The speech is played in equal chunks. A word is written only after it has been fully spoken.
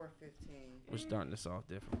We're starting this off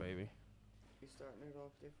different, baby. You starting it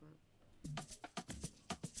off different?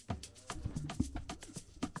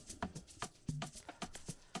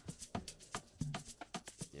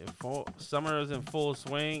 Yeah, summer is in full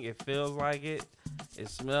swing. It feels like it. It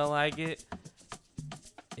smells like it.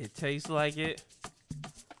 It tastes like it.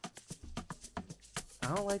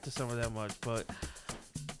 I don't like the summer that much, but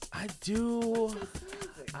I do.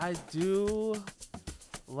 I do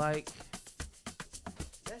like.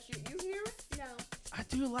 That's you. You hear it? No, I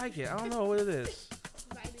do like it. I don't know what it is.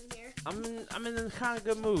 I do hear. I'm in a kind of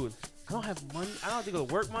good mood. I don't have Monday. I don't have to go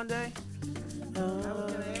to work Monday. I was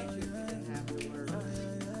gonna ask you if you didn't have to work.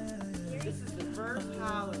 This is the first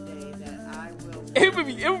holiday that I will. It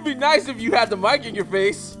would be nice if you had the mic in your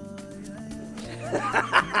face.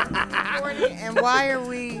 And why are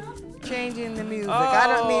we changing the music?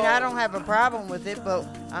 I don't have a problem with it, but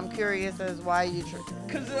I'm curious as why you.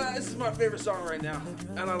 Cause this is my favorite song right now,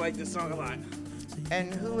 and I like this song a lot.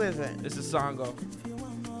 And who is it? This is Sango.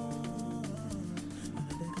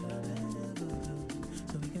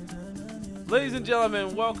 Ladies and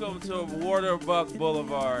gentlemen, welcome to Waterbuck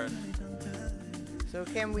Boulevard. So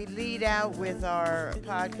can we lead out with our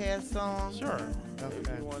podcast song? Sure. Okay. If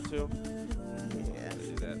you want to. Yeah.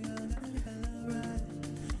 Do that.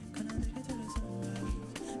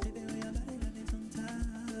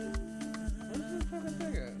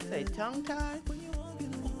 Say tongue tied.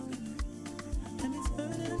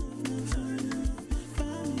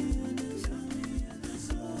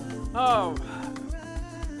 Oh,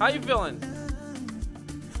 how you feeling?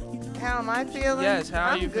 How am I feeling? Yes, how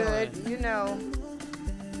are I'm you good. feeling? You know,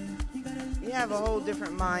 you have a whole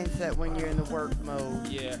different mindset when you're in the work mode.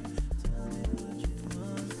 Yeah.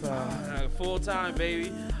 So Full time,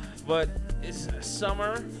 baby. But it's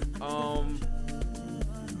summer.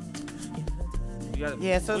 We got.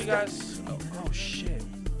 Yeah, so we got. Oh shit.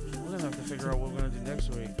 We're gonna have to figure out what we're gonna do next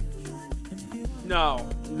week. No,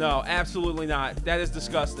 absolutely not. That is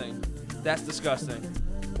disgusting. That's disgusting.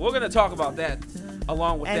 We're gonna talk about that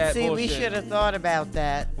along with that see, bullshit. we should have thought about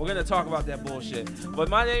that. We're gonna talk about that bullshit. But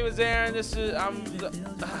my name is Aaron. This is I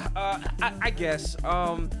guess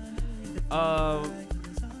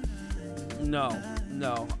no.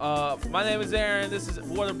 My name is Aaron. This is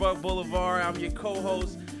Waterbuck Boulevard. I'm your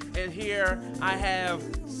co-host, and here I have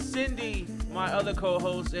Cindy, my other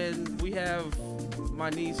co-host, and we have my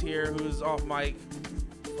niece here who's off mic,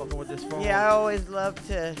 fucking with this phone. Yeah, I always love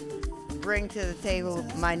to bring to the table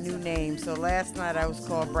my new name. So last night I was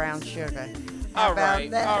called Brown Sugar. How All about right.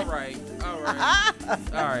 that? All right.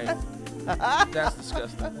 That's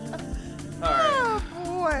disgusting. All right. Oh,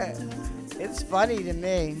 boy. It's funny to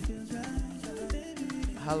me.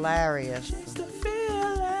 Hilarious.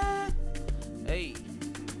 Hey.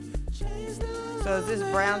 So is this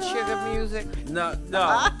Brown Sugar music? No,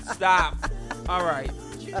 stop. All right.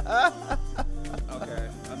 Okay,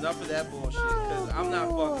 enough of that bullshit, because I'm not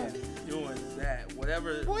fucking doing that.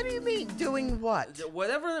 Whatever. What do you mean, doing what?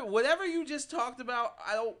 Whatever you just talked about,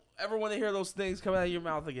 I don't ever want to hear those things come out of your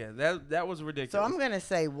mouth again. That was ridiculous. So I'm going to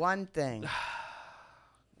say one thing,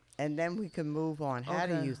 and then we can move on. How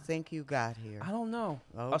do Okay. you think you got here? I don't know.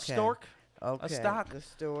 Okay. A stork? Okay. A stock? The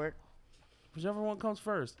stork. Whichever one comes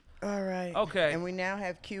first. All right. Okay. And we now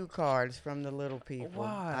have cue cards from the little people.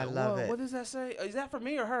 Why? I love it. What does that say? Is that for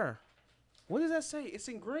me or her? What does that say? It's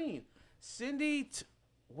in green. Cindy.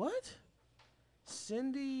 What?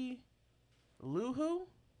 Cindy Luhu?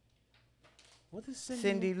 What is Cindy?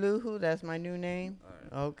 Cindy Luhu, that's my new name. All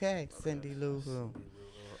right. Okay, Cindy Luhu.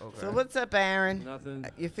 Okay. So what's up, Aaron? Nothing.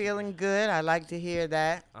 You feeling good? I like to hear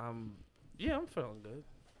that. Yeah, I'm feeling good.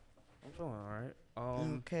 I'm feeling all right.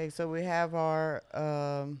 Okay, so we have our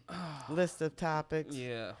list of topics.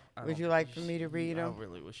 Yeah. Would you like for me to read them? I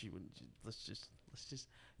really wish you would. Let's just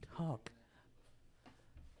talk.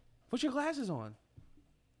 Put your glasses on.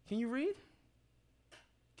 Can you read?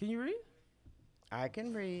 Can you read? I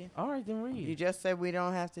can read. All right, then read. You just said we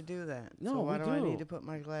don't have to do that. No, so why we do I do. need to put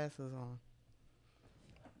my glasses on?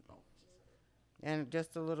 And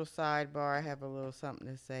just a little sidebar, I have a little something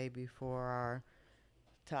to say before our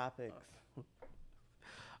topics.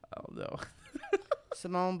 Oh no.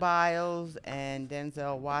 Simone Biles and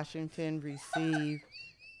Denzel Washington receive.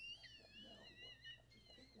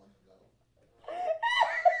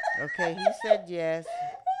 Okay, he said yes.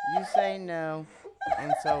 You say no.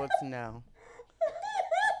 And so it's no.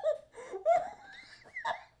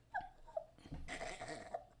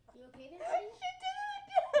 You okay there,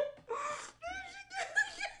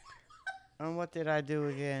 And what did I do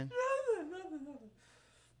again? Nothing.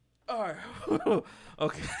 All right.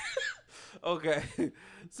 Okay. Okay.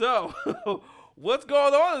 So, what's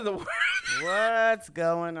going on in the world? What's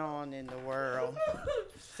going on in the world?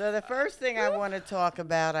 So the first thing I want to talk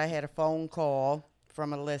about, I had a phone call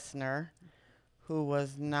from a listener who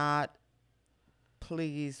was not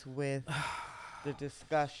pleased with the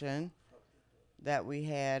discussion that we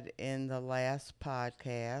had in the last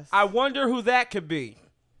podcast. I wonder who that could be.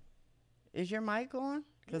 Is your mic on?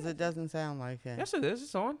 Because it doesn't sound like it. Yes, it is.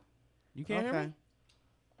 It's on. You can't hear me?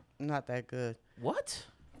 Not that good. What?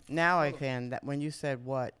 Now I can. That when you said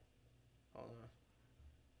what? Hold on.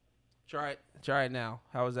 Try it now.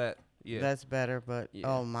 How is that? Yeah. That's better, but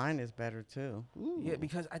Yeah. mine is better too. Ooh. Yeah,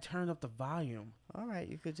 because I turned up the volume. All right,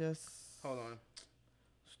 you could just. Hold on.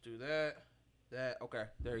 Let's do that. Okay.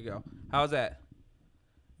 There you go. How's that?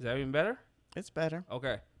 Is that even better? It's better.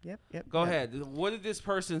 Okay. Yep. Go ahead. What did this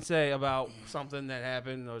person say about something that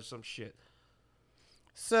happened or some shit?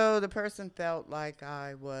 So the person felt like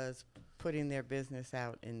I was putting their business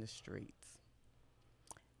out in the streets.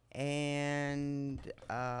 And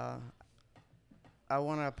I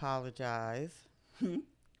want to apologize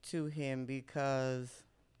to him because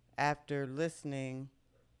after listening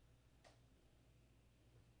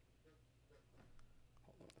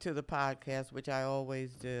to the podcast, which I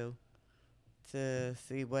always do, to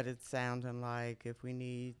see what it's sounding like, if we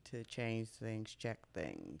need to change things, check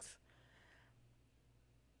things.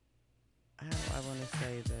 How do I want to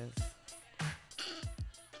say this?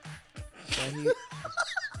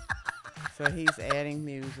 So he's adding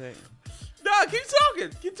music. No, keep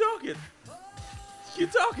talking.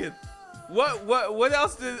 What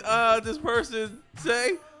else did this person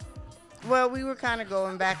say? Well, we were kind of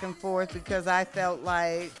going back and forth because I felt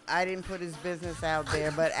like I didn't put his business out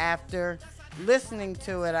there. But after listening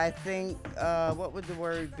to it, I think, what would the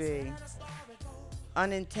word be?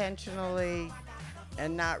 Unintentionally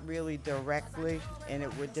and not really directly. And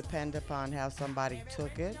it would depend upon how somebody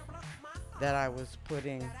took it, that I was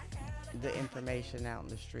putting the information out in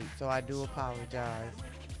the street. So I do apologize.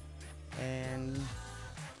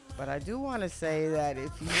 But I do want to say that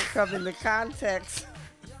if you come in the context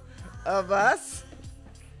of us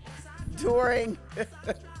during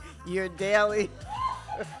your daily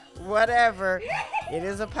whatever, it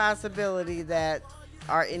is a possibility that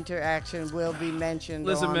our interaction will be mentioned.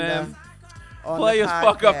 Listen, on man, on players the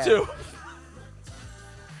fuck up podcast. too.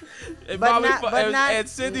 And, But Bobby not- and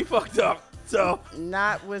Cindy fucked up. So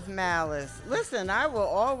Not with malice. Listen, I will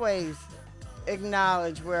always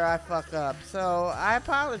acknowledge where I fuck up. So I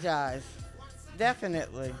apologize.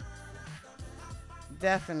 Definitely.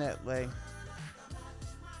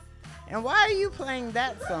 And why are you playing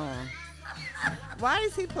that song? Why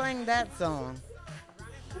is he playing that song?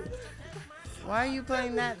 Why are you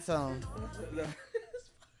playing that song?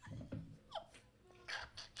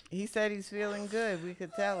 He said he's feeling good. We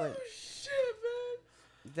could tell it. shit,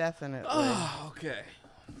 man. Definitely. Oh, okay.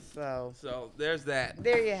 So So there's that.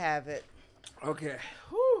 there you have it. Okay.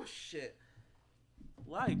 Whew, shit.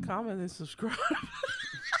 Like, comment, and subscribe.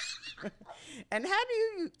 And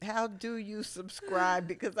how do you subscribe?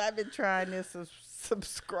 Because I've been trying to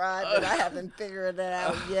subscribe and I haven't figured it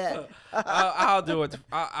out yet. I'll do it.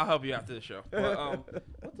 I'll help you after the show. But, what the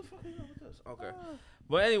fuck is up with this? Okay.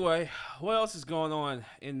 But anyway, what else is going on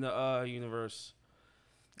in the universe?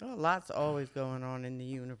 Oh, lots always going on in the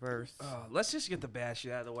universe. Let's just get the bad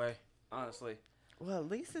shit out of the way. Honestly, Well, at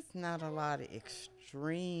least it's not a lot of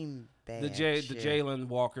extreme bad the shit. Jalen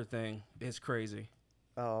Walker thing is crazy.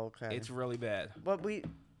 Oh, okay. It's really bad. But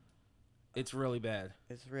It's really bad.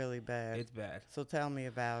 it's really bad. It's bad. So tell me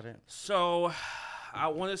about it. So, I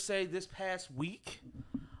want to say this past week,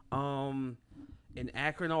 in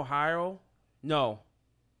Akron, Ohio. No,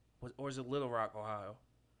 or is it Little Rock, Ohio?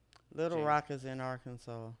 Little Jane. Rock is in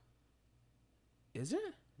Arkansas. Is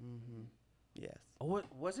it? Mm-hmm. Yes. Oh,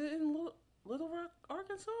 what was it in Little Rock,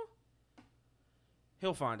 Arkansas?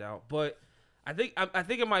 He'll find out, but I think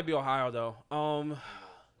it might be Ohio though.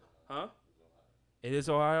 Huh? It is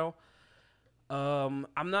Ohio. I'm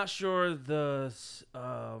not sure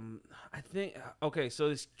I think okay.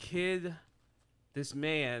 So this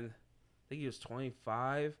man, I think he was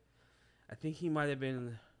 25. I think he might have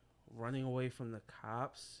been running away from the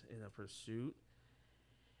cops in a pursuit.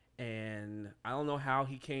 And I don't know how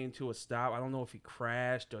he came to a stop. I don't know if he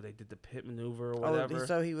crashed or they did the pit maneuver or whatever. Oh,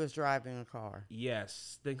 so he was driving a car.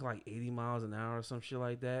 Yes, think like 80 miles an hour or some shit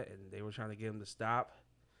like that. And they were trying to get him to stop.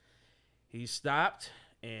 He stopped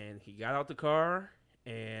and he got out the car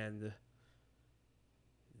and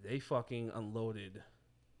they fucking unloaded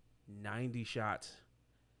 90 shots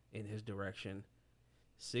in his direction,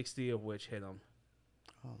 60 of which hit him.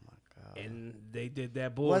 Oh, my God. And they did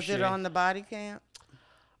that bullshit. Was it on the body cam?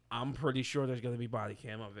 I'm pretty sure there's going to be body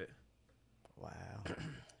cam of it. Wow.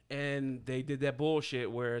 And they did that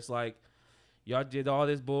bullshit where it's like, y'all did all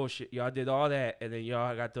this bullshit, y'all did all that, and then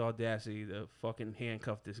y'all got the audacity to fucking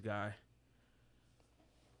handcuff this guy.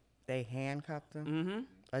 They handcuffed him? Mm-hmm.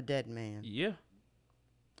 A dead man. Yeah.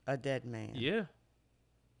 A dead man. Yeah.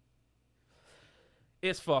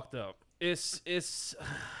 It's fucked up. It's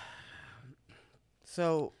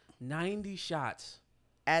So 90 shots.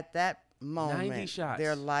 at that moment, 90 shots.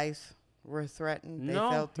 their lives were threatened. They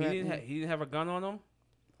No, felt he threatened. didn't have a gun on him.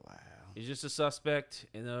 Wow. He's just a suspect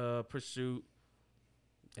in a pursuit,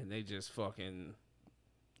 and they just fucking,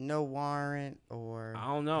 No warrant or I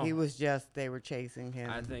don't know. he was just they were chasing him.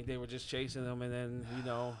 I think they were just chasing him, and then,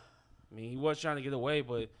 I mean, he was trying to get away,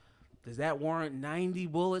 but does that warrant 90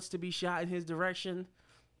 bullets to be shot in his direction?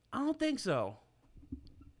 I don't think so.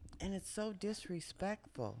 And it's so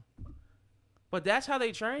disrespectful. But that's how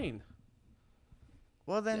they train.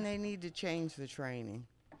 Well, then they need to change the training.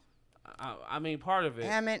 I mean, part of it.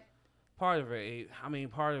 Damn it. Part of it. I mean,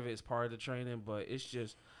 part of it is part of the training, but it's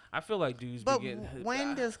just, I feel like dudes But be getting.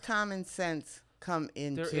 when does common sense come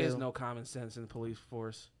into? There is no common sense in the police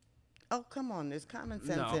force. Oh, come on. There's common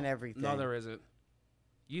sense No. in everything. No, there isn't.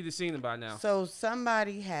 You'd have seen it by now. So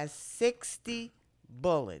somebody has 60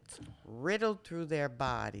 bullets riddled through their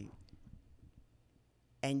body,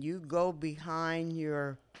 and you go behind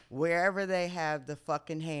your wherever they have the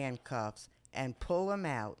fucking handcuffs and pull them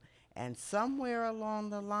out, and somewhere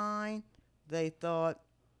along the line they thought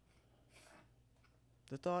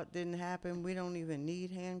the thought didn't happen. We don't even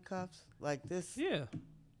need handcuffs like this. Yeah.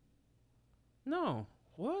 No.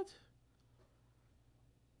 What?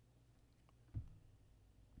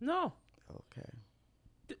 No.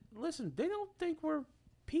 Okay. Listen, they don't think we're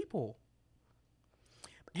people.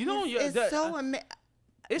 You It's- don't. It's so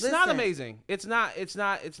It's not listen. amazing. It's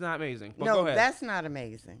not amazing. But no, go ahead. that's not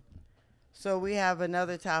amazing. So we have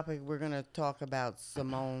another topic. We're going to talk about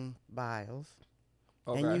Simone Biles.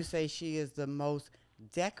 Okay. And you say she is the most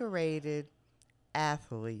decorated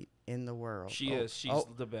athlete in the world. She is. She's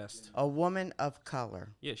the best. a woman of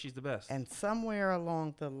color. Yeah, she's the best. And somewhere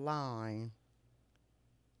along the line,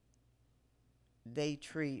 they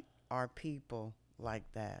treat our people like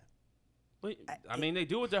that. But, I mean, they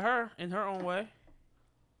do it to her in her own way.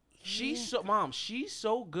 She's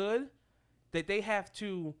so good that they have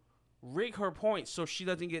to rig her points so she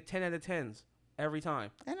doesn't get 10 out of 10s every time.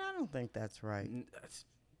 And I don't think that's right.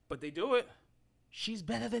 But they do it. She's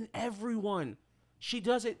better than everyone. She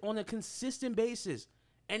does it on a consistent basis.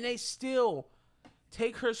 And they still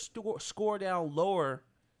take her score down lower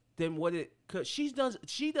than what it could. She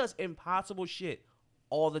does impossible shit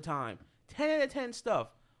all the time. 10 out of 10 stuff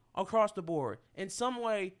across the board. In some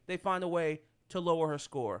way, they find a way to lower her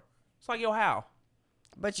score. It's like, yo, how?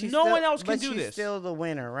 But she's No still, one else can but do she's this. still the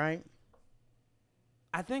winner, right?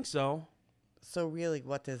 I think so. So really,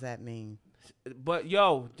 what does that mean? But,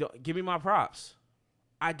 yo, give me my props.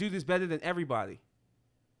 I do this better than everybody.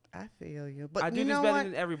 I feel you. But I do you this know better what?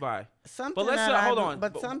 than everybody. Something let's that hold I've- on.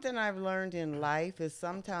 But But- something I've learned in life is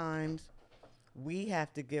sometimes we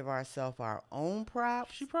have to give ourselves our own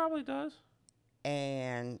props. She probably does.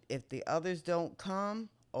 And if the others don't come,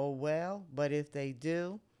 oh well. But if they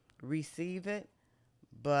do, receive it.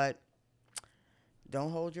 But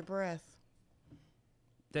don't hold your breath.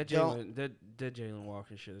 That Don't- Jalen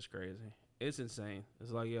Walker shit is crazy. It's insane.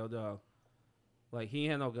 It's like, yo, dog. Like, he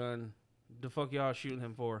ain't had no gun. The fuck y'all shooting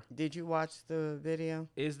him for? Did you watch the video?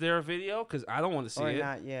 Is there a video? Because I don't want to see Or it.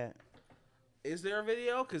 not yet? Is there a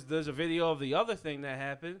video? Because there's a video of the other thing that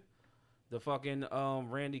happened. The fucking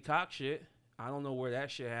Randy Cox shit. I don't know where that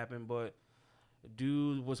shit happened, but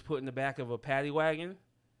dude was put in the back of a paddy wagon,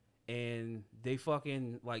 and they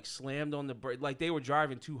fucking, like, slammed on the brake. Like, they were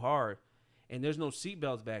driving too hard, and there's no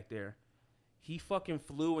seatbelts back there. He fucking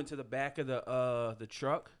flew into the back of the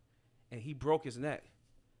truck, and he broke his neck.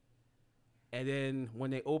 And then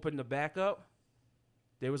when they opened the back up,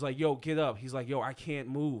 they was like, yo, get up. He's like, yo, I can't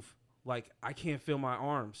move. Like, I can't feel my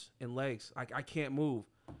arms and legs. I can't move.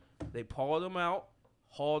 They pulled him out,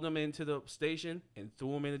 hauled him into the station, and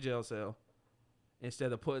threw him in a jail cell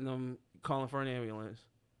instead of calling for an ambulance.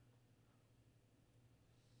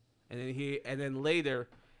 And then later,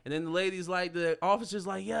 the lady's like, the officer's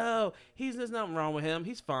like, yo, there's nothing wrong with him.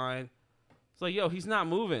 He's fine. It's like, yo, he's not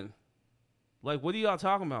moving. Like, what are y'all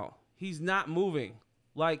talking about? He's not moving.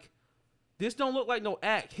 Like, this don't look like no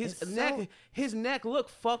act. His neck look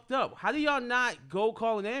fucked up. How do y'all not go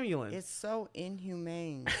call an ambulance? It's so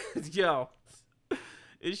inhumane. Yo,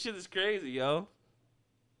 this shit is crazy, yo.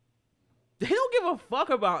 They don't give a fuck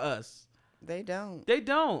about us. They don't. They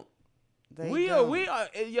don't. We don't.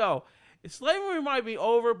 Yo, slavery might be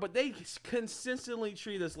over, but they consistently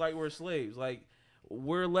treat us like we're slaves. Like,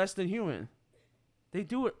 we're less than human. They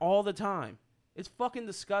do it all the time. It's fucking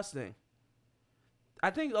disgusting. I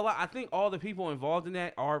think all the people involved in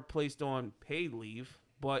that are placed on paid leave,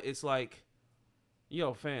 but it's like,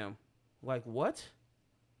 yo, fam, like what?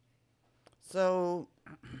 So,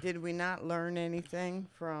 did we not learn anything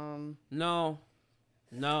from No.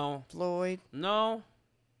 Floyd? No.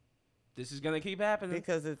 This is gonna keep happening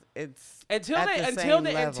Because it's until at they the until same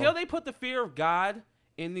they level. until they put the fear of God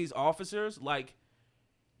in these officers. Like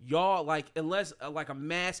y'all, like unless like a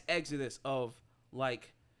mass exodus of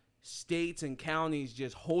like states and counties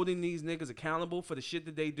just holding these niggas accountable for the shit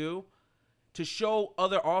that they do, to show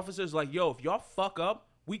other officers like, yo, if y'all fuck up,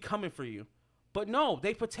 we coming for you. But no,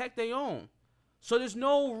 they protect their own. So there's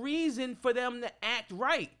no reason for them to act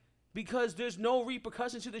right because there's no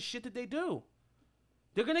repercussions to the shit that they do.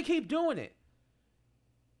 They're going to keep doing it.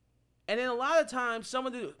 And then a lot of times, some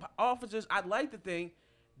of the officers, I'd like to think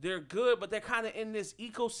they're good, but they're kind of in this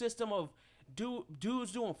ecosystem of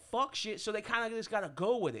dudes doing fuck shit, so they kind of just got to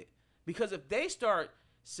go with it. Because if they start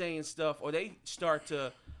saying stuff or they start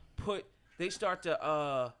to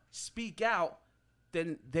speak out,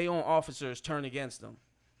 then their own officers turn against them.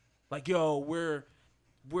 Like, yo, we're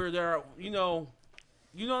there, you know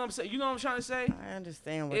what I'm saying? You know what I'm trying to say? I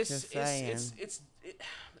understand what you're saying.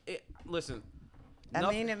 Listen. I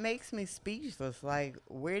mean, it makes me speechless. Like,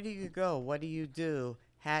 where do you go? What do you do?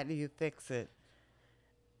 How do you fix it?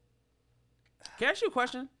 Can I ask you a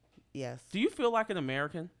question? Yes. Do you feel like an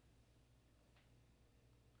American?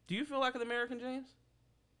 Do you feel like an American, James?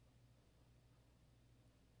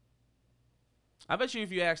 I bet you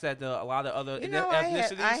if you asked that to a lot of other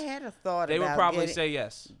ethnicities, I had a thought they about would probably say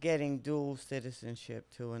yes. Getting dual citizenship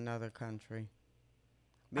to another country.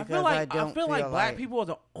 I Because feel like black people are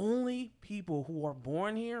the only people who are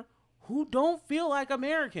born here who don't feel like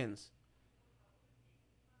Americans.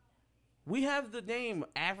 We have the name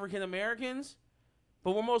African Americans,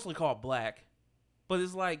 but we're mostly called black. But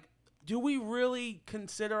it's like, do we really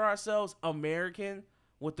consider ourselves American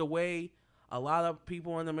with the way a lot of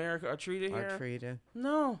people in America are treated here?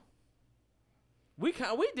 No. We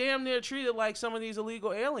damn near treated like some of these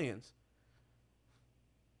illegal aliens.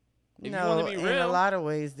 If you want to be in real. a lot of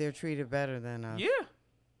ways, they're treated better than us. Yeah.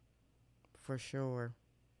 For sure.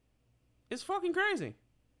 It's fucking crazy.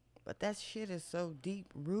 But that shit is so deep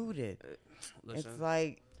rooted. Listen. It's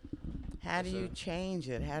like, how do you Listen. change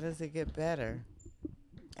it? How does it get better?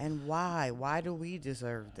 And why? Why do we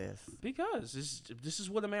deserve this? Because this is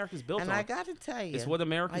what America's built on. And I got to tell you, It's what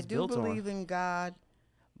America's built on. I do believe in God,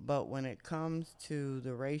 but when it comes to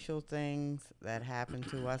the racial things that happen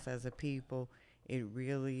to us as a people, it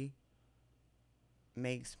really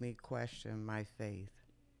makes me question my faith.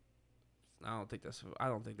 I don't think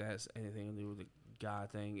that has anything to do with the God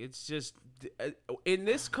thing. It's just in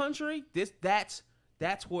this country, that's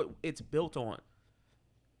what it's built on.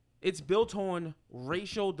 It's built on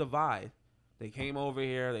racial divide. They came over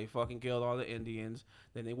here, they fucking killed all the Indians.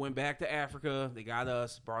 Then they went back to Africa, they got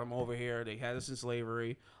us, brought them over here, they had us in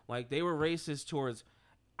slavery. Like, they were racist towards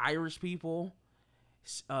Irish people,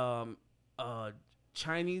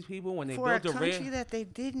 Chinese people when they built the country that they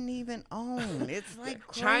didn't even own. It's like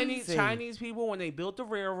crazy. Chinese people when they built the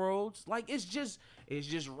railroads. Like, it's just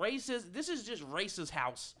racist. This is just racist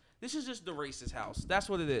house. This is just the racist house. That's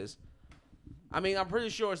what it is. I mean, I'm pretty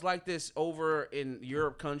sure it's like this over in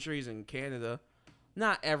Europe countries and Canada.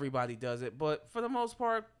 Not everybody does it, but for the most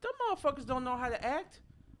part, them motherfuckers don't know how to act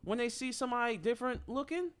when they see somebody different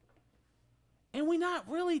looking. And we not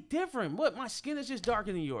really different. What? My skin is just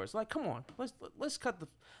darker than yours. Like, come on. Let's cut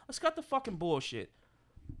the fucking bullshit.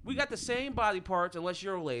 We got the same body parts unless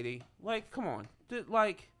you're a lady. Like, come on.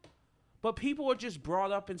 But people are just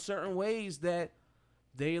brought up in certain ways that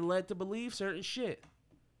they led to believe certain shit.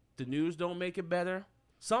 The news don't make it better.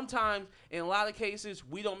 Sometimes, in a lot of cases,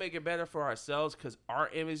 we don't make it better for ourselves because our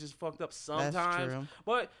image is fucked up sometimes. That's true.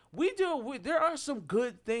 But there are some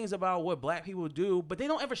good things about what black people do, but they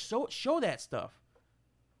don't ever show that stuff.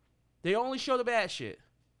 They only show the bad shit.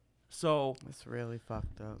 So It's really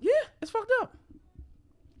fucked up. yeah, it's fucked up.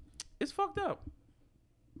 It's fucked up.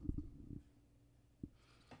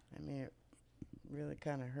 I mean, it really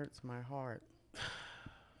kind of hurts my heart.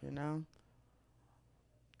 You know?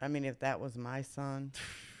 I mean, if that was my son.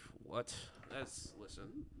 What?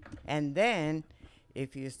 Listen. And then,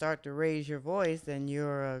 if you start to raise your voice, then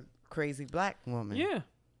you're a crazy black woman. Yeah.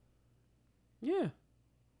 Yeah.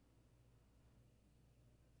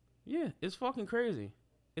 Yeah, it's fucking crazy.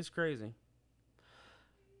 It's crazy.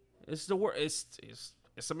 It's the world. It's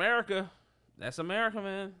America. That's America,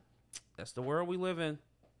 man. That's the world we live in.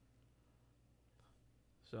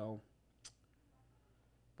 So,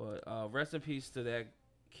 But rest in peace to that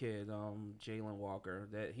kid, Jalen Walker.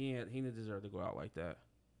 That he didn't deserve to go out like that.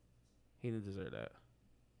 He didn't deserve that.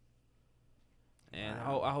 And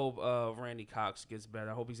Wow. I hope Randy Cox gets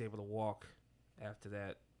better. I hope he's able to walk after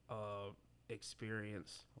that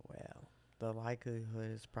experience. Well, the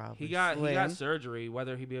likelihood is probably He got slim surgery.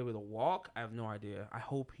 Whether he'll be able to walk, I have no idea. I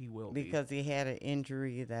hope he will because he had an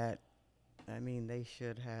injury that, I mean, they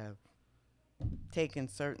should have taken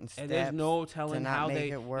certain steps. and there's no telling not how make they it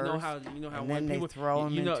you know worse, how and when then they people throw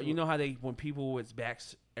him you know into how they when people with back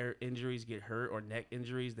injuries get hurt or neck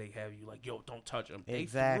injuries, they have you like, yo, don't touch him. They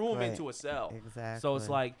threw him Exactly. into a cell. Exactly. So it's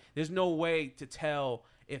like there's no way to tell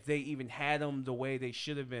if they even had him the way they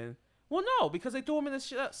should have been. Well, no, because they threw him in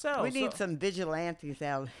the cell. we need some vigilantes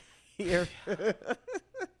out here.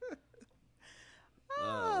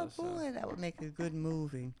 Oh so, boy, that would make a good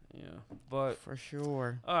movie yeah, but for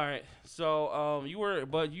sure. all right. So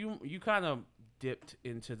you kind of dipped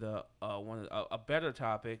into the one of a better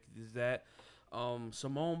topic is that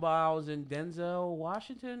Simone Biles and Denzel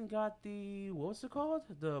Washington got the what's it called,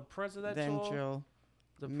 the presidential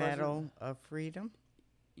the Medal of Freedom.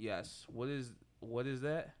 Yes. What is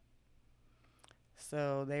that?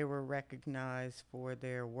 So they were recognized for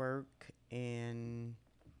their work in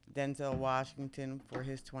Denzel Washington for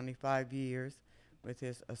his 25 years with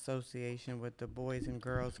his association with the Boys and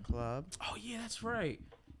Girls Club. Oh yeah, that's right.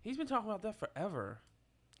 He's been talking about that forever.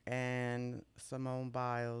 And Simone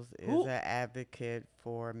Biles is Who? an advocate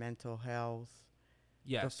for mental health,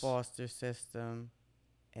 the Yes. foster system,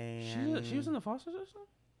 and She was in the foster system?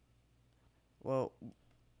 well,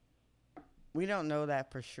 we don't know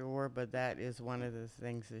that for sure, but that is one of the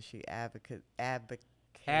things that she advocates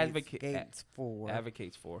for.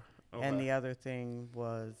 Advocates for. And Okay. the other thing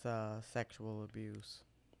was sexual abuse.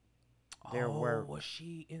 Their work. Was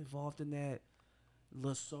she involved in that?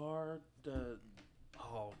 Lassard,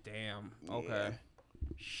 oh damn. Okay. Yeah.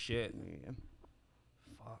 Shit. Yeah.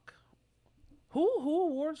 Fuck. Who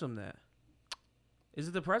awards them that? Is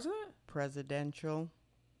it the president? Presidential.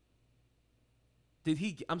 Did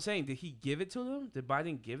he give it to them? Did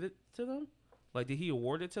Biden give it to them? Like, did he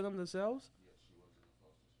award it to them themselves?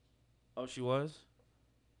 Oh, she was?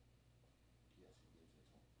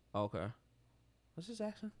 Okay. Let's just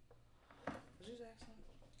ask him. Oh,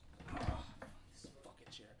 this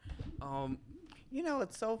fucking chair. You know,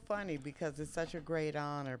 it's so funny because it's such a great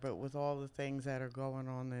honor, but with all the things that are going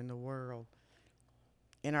on in the world,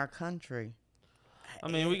 in our country. I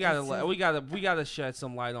mean, we gotta shed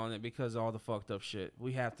some light on it because of all the fucked up shit.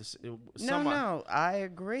 We have to. No, I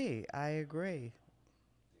agree.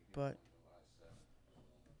 But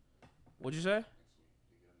What'd you say?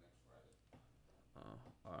 Oh,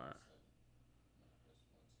 all right.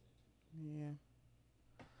 yeah.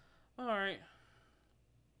 All right.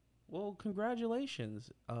 Well,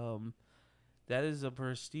 congratulations. That is a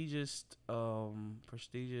prestigious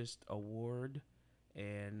award,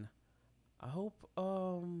 and I hope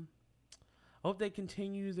they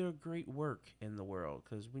continue their great work in the world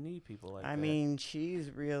because we need people like that. I mean,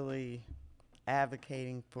 she's really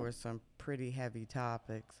advocating for some pretty heavy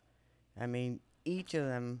topics. I mean, each of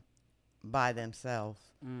them by themselves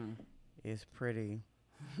is pretty.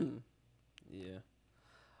 Yeah.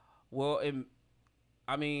 Well,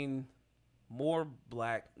 I mean, more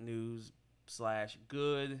black news /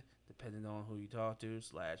 good, depending on who you talk to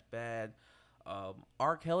 / bad.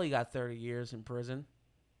 R. Kelly got 30 years in prison.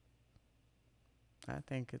 I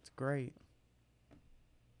think it's great.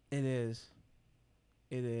 It is.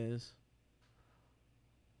 It is.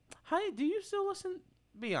 How do you still listen?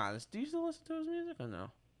 Be honest. Do you still listen to his music or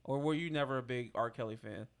no? Or were you never a big R. Kelly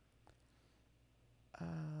fan?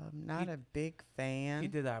 Not a big fan. He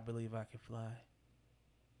did I Believe I Can Fly.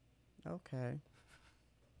 Okay.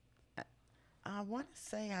 I want to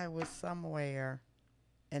say I was somewhere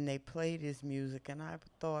and they played his music and I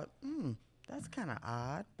thought, that's kind of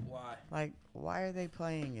odd. Why? Like, why are they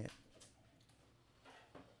playing it?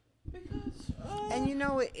 Because And you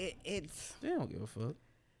know, it's... they don't give a fuck.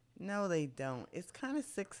 No, they don't. It's kind of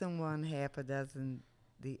 6 in one, half a dozen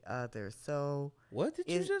the other. So What did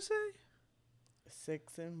you just say?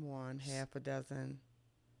 6 in one, half a dozen.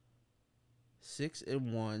 6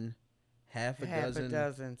 in 1, half a half dozen. a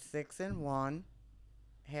dozen. 6 in one,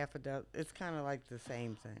 half a dozen. It's kind of like the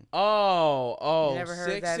same thing. Oh, You never heard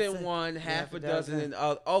 6 that in 1, half a dozen.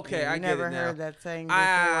 dozen. Okay, Yeah, I you get never it now. heard that saying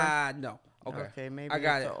before? No. Okay. Okay, maybe I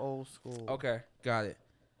got it's it. the old school. Okay, got it.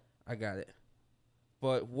 I got it.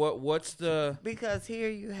 But what's the... Because here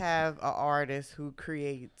you have an artist who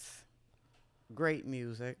creates great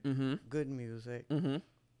music, Mm-hmm. good music, Mm-hmm.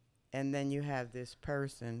 and then you have this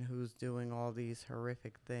person who's doing all these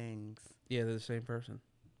horrific things. Yeah, they're the same person.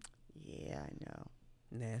 Yeah, I know.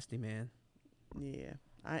 Nasty man. Yeah,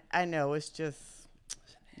 I know. It's just,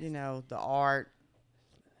 the art,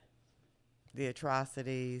 the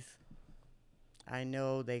atrocities. I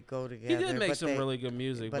know they go He together. did make but some they, really good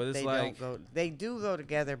music, but it's they like don't go. They do go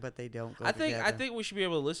together, but they don't go I together. think we should be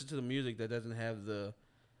able to listen to the music that doesn't have the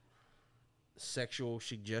sexual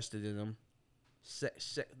suggested in them,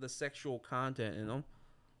 the sexual content in them.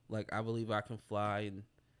 Like I Believe I Can Fly and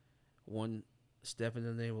One Step in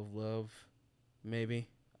the Name of Love, maybe.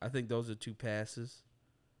 I think those are two passes.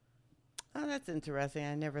 Oh, that's interesting.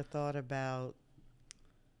 I never thought about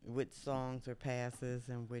which songs are passes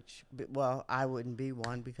and which. Well, I wouldn't be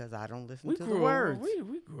one because I don't listen to the words.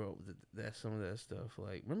 We grew up with that some of that stuff.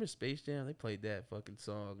 Like remember Space Jam? They played that fucking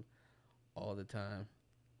song all the time.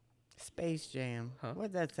 Space Jam. Huh?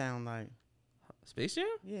 What'd that sound like? Space Jam?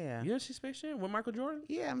 Yeah. You didn't see Space Jam with Michael Jordan?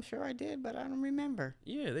 Yeah, I'm sure I did, but I don't remember.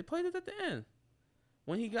 Yeah, they played it at the end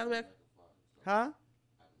when he got back. Huh?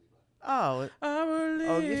 Oh, I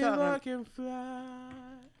believe you're talking- I can fly.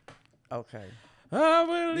 okay. I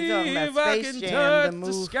You're talking believe about I Space can Jam, touch the the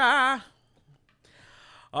move. sky.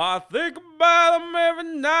 I think about them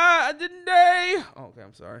every night and day. Oh, okay,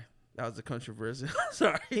 I'm sorry. That was a controversy.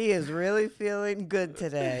 Sorry. He is really feeling good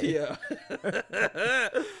today. Yeah.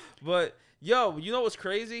 But, yo, you know what's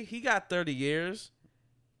crazy? He got 30 years,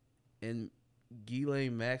 and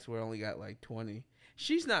Ghislaine Maxwell only got like 20.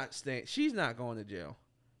 She's not going to jail.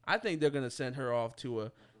 I think they're going to send her off to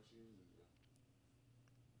a...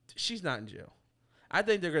 She's not in jail. I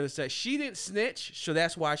think they're gonna say she didn't snitch, so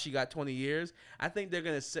that's why she got 20 years. I think they're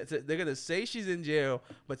gonna say she's in jail,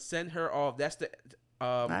 but send her off. That's the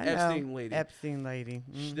I Epstein know. lady. Epstein lady.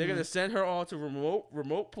 They're gonna send her off to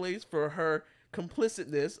remote place for her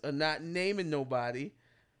complicitness of not naming nobody,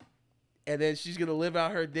 and then she's gonna live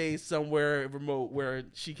out her days somewhere remote where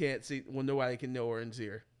she can't see, when nobody can know her and see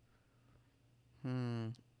her.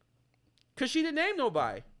 Cause she didn't name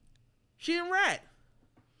nobody. She didn't rat.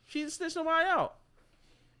 She didn't snitch nobody out.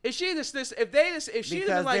 If she didn't snitch, if she Because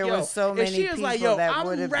didn't like, there yo, was so if many she was like, people yo, that I'm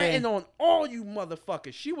would've ratting been- on all you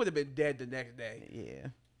motherfuckers, she would have been dead the next day. Yeah.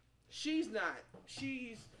 She's not.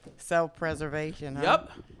 She's. Self-preservation, huh?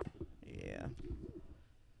 Yep. Yeah.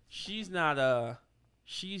 She's not.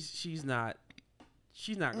 She's not.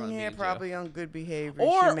 She's not gonna be Yeah, in jail. probably on good behavior.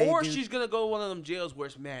 Or she she's gonna go to one of them jails where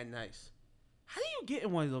it's mad nice. How do you get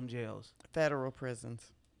in one of them jails? federal prisons.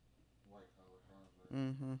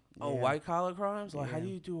 Mm-hmm. Oh, yeah. white collar crimes? Like, how Yeah. do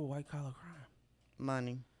you do a white collar crime?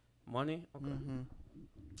 Money. Money? Okay. Mm-hmm.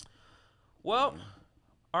 Well,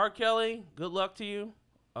 R. Kelly, good luck to you.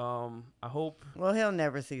 I hope. Well, he'll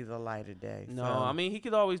never see the light of day. No, so. I mean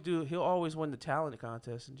he'll always win the talent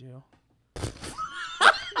contest in jail.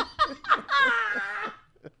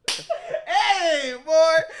 Hey,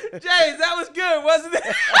 boy, James, that was good, wasn't it?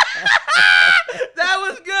 That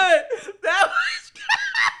was good. That was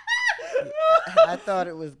good. I thought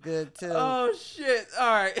it was good too. Oh shit! All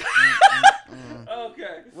right.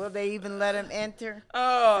 Okay. Will they even let him enter?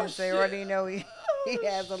 Oh Since shit. they already know he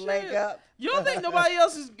has a leg shit. up. You don't think nobody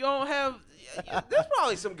else is gonna have? There's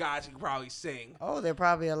probably some guys who can probably sing. Oh, there are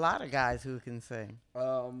probably a lot of guys who can sing.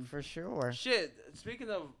 For sure. Shit. Speaking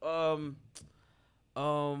of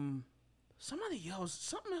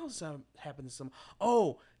something else happened to some.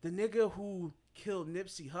 Oh, the nigga who killed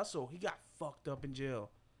Nipsey Hussle, he got fucked up in jail,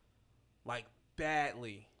 like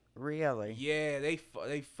badly. Really? Yeah, they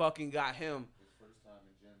fucking got him.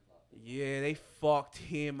 Yeah, they fucked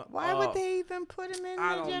him. Why up. would they even put him in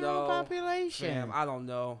I the don't general know. population? Fam, I don't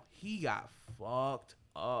know. He got fucked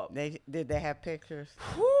up. Did they have pictures?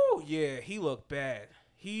 Whew, yeah, he looked bad.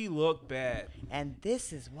 He looked bad. And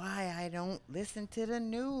this is why I don't listen to the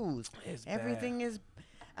news. It's Everything bad. is,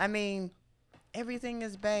 I mean, everything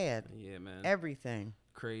is bad. Yeah, man. Everything.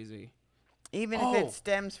 Crazy. Even if Oh. it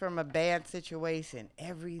stems from a bad situation,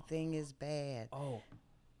 everything is bad. Oh.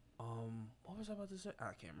 What was I about to say?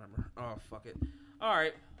 I can't remember. Oh, fuck it. All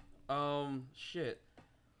right. Shit.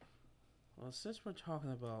 Well, since we're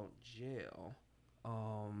talking about jail,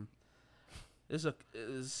 there's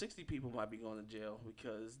 60 people might be going to jail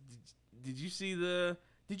because did you see the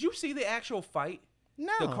actual fight?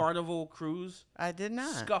 No, The Carnival Cruise I did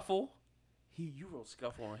not. scuffle. You wrote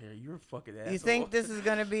scuffle on here. You're a fucking asshole. You think this is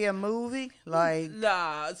gonna be a movie? Like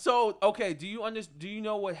Nah. So okay. Do you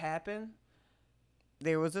know what happened?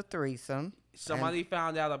 there was a threesome. Somebody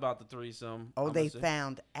found out about the threesome. Oh, I'm they assu-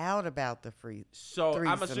 found out about the So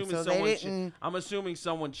I'm threesome. assuming So they someone. didn't- I'm assuming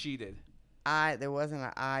someone cheated. There wasn't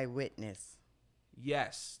an eyewitness.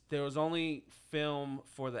 Yes, there was only film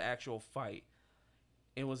for the actual fight.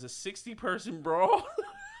 It was a 60-person brawl,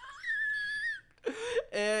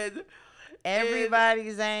 and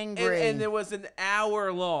everybody's angry. and it was an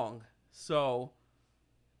hour long. So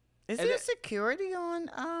Is and there it- security on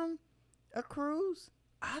a cruise?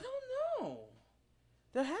 I don't know.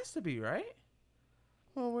 There has to be, right?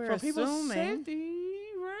 Well, we're For people's assuming. safety,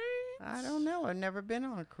 right? I don't know. I've never been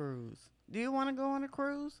on a cruise. Do you want to go on a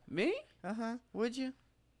cruise? Me? Would you?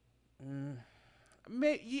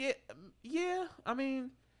 Yeah. I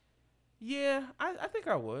mean, yeah. I think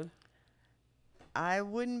I would. I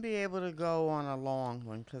wouldn't be able to go on a long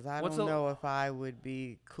one because I What's don't a- know if I would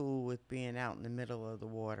be cool with being out in the middle of the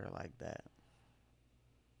water like that.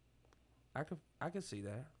 I could see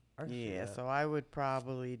that. I could see Yeah, that. so I would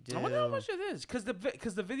probably do. I wonder how much it is, cause the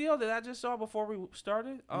video that I just saw before we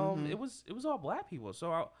started, Mhm. it was all black people,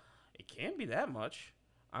 so it can't be that much.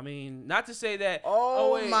 I mean, not to say that.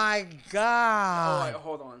 Oh, wait. my Oh, God! wait,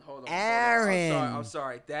 hold on. Aaron. I'm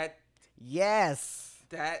sorry. That Yes.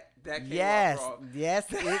 came Yes. off wrong. Yes,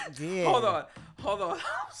 it did. Hold on.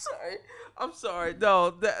 I'm sorry.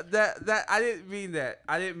 No, that I didn't mean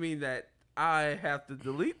that. I have to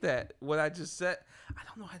delete that. What I just said. I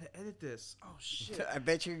don't know how to edit this. Oh shit. I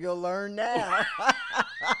bet you'll learn now.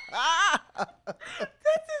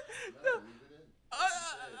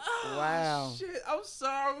 Wow. Shit. I'm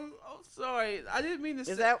sorry. I didn't mean to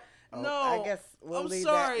say Is that? Oh, No, I guess we'll I'm leave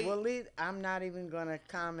sorry. that. We'll leave. I'm not even gonna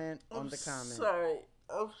comment on the comment. Sorry.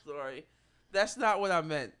 I'm sorry. That's not what I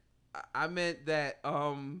meant. I meant that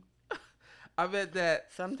I meant that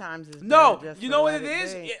Sometimes it's no, better just you to know what let it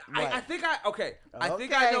is? be. I What? think I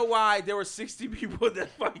Okay. know why there were 60 people that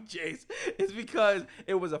fight Jace. It's because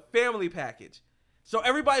it was a family package. So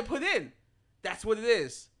everybody put in. That's what it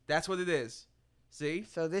is. See?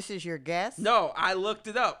 So this is your guess? No, I looked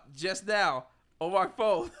it up just now on my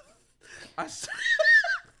phone. I s-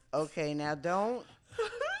 Okay, now don't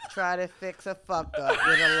try to fix a fuck up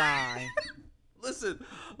with a lie.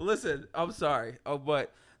 listen. I'm sorry. Oh,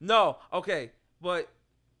 but no. Okay, but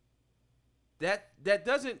that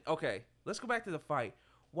doesn't. Okay, let's go back to the fight.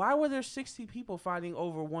 Why were there 60 people fighting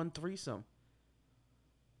over one threesome?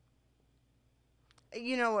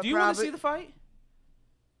 You know what? Do you want to probably, see the fight?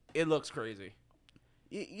 It looks crazy.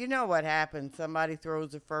 You know what happens? Somebody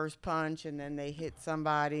throws the first punch, and then they hit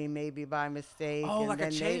somebody, maybe by mistake. Oh, and like a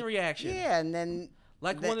then chain reaction. Yeah, and then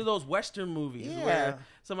Like that- one of those Western movies Yeah. where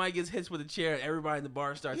somebody gets hit with a chair and everybody in the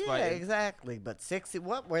bar starts yeah, fighting. exactly. But 60.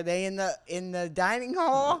 What were they in the dining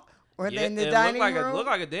hall? Were Yeah, they in the it dining looked room? It looked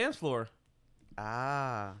like a dance floor.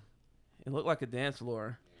 Ah, It looked like a dance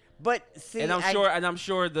floor. but see, And I'm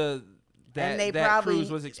sure and they that probably, cruise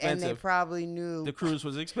was and expensive. they probably knew. The cruise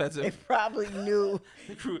was They expensive. probably knew,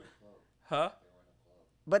 The cruise, huh?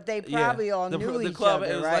 but they probably all the, knew the each club,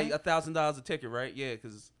 other, it was right? like $1,000 a ticket, right? Yeah,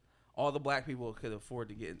 because all the black people could afford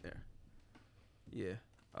to get in there. Yeah.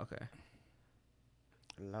 Okay.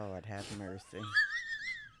 Lord have mercy.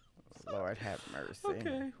 Lord have mercy.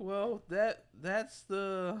 Okay. Well, that's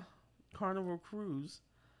the Carnival Cruise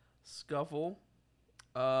scuffle.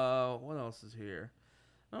 What else is here?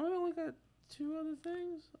 I only got two other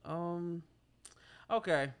things.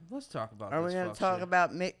 Okay, let's talk about. Are we this going to fuck talk shit.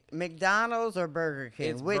 about McDonald's or Burger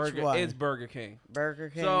King? It's Which Burger, one? It's Burger King. Burger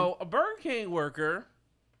King. So a Burger King worker.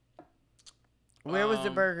 Where was the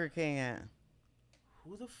um, Burger King at?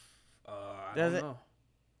 Who the? I Does don't it- know.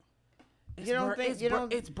 You don't think- it's you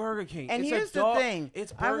don't- It's Burger King. And It's a here's the dog- thing.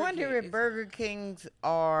 It's I Burger wonder King. if It's- Burger Kings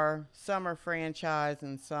are some are franchised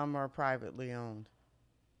and some are privately owned.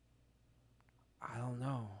 I don't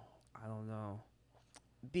know.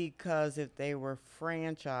 Because if they were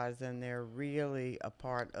franchised, then they're really a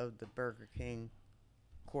part of the Burger King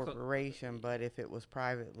corporation. But if it was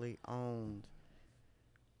privately owned,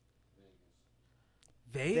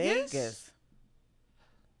 Vegas.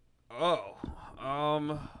 Oh,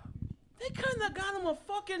 they couldn't have got him a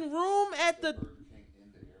fucking room at the.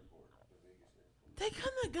 They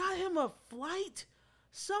couldn't have got him a flight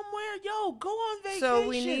somewhere. Yo, go on vacation. So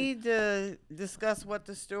we need to discuss what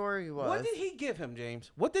the story was. What did he give him,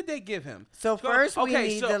 James? What did they give him? So first we okay,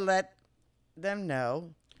 need so- to let them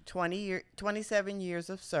know 27 years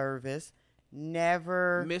of service,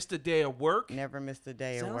 never Missed a day of work. never missed a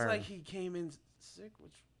day of Sounds work. like he came in sick,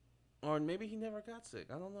 or maybe he never got sick.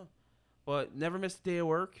 I don't know, but never missed a day of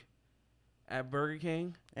work at Burger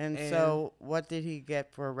King. and and- so what did he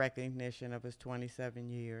get for recognition of his 27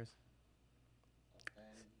 years?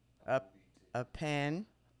 A pen,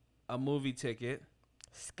 A movie ticket.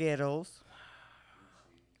 Skittles,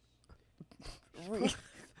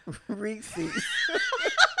 receipts.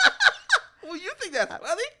 Well, you think that's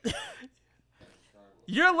funny?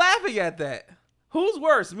 You're laughing at that. Who's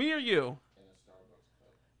worse, me or you?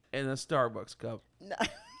 In a Starbucks cup.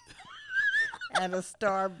 and a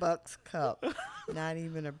Starbucks cup. Not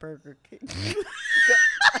even a Burger King.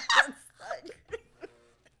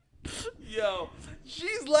 Yo,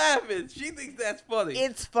 she's laughing. She thinks that's funny.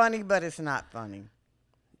 It's funny, but it's not funny.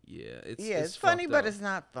 Yeah, It's funny, fucked but up. it's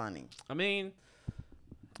not funny. I mean,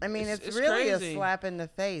 It's it's really crazy. a slap in the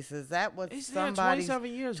face. Is that what he's there somebody's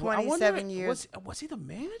 27 years. 27 years? Was he the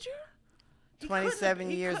manager? He couldn't have- 27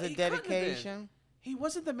 he years cou- of he couldn't have been. dedication? He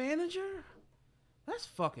wasn't the manager? That's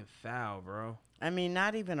fucking foul, bro. I mean,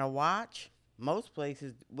 not even a watch. Most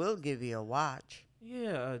places will give you a watch.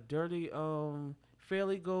 Yeah, a dirty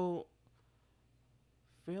Fairly Go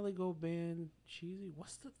band cheesy.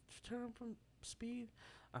 What's the term from Speed?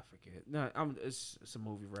 I forget. No, it's a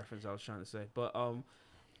movie reference I was trying to say. But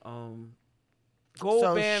Gold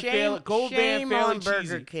So band shame, Gold shame band Fairly on Burger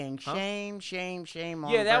cheesy. King. Huh? Shame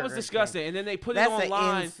on Yeah, that was Burger disgusting. King. And then they put That's it an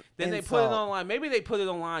online. Then they put it insult. online. Maybe they put it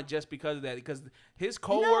online just because of that. Because his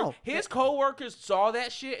No. coworkers saw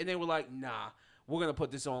that shit and they were like, "Nah, we're gonna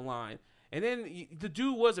put this online." And then the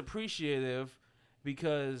dude was appreciative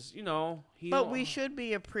because he. But we should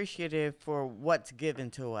be appreciative for what's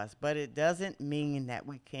given to us. But it doesn't mean that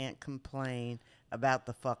we can't complain about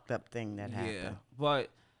the fucked up thing that happened. Yeah, but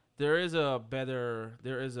there is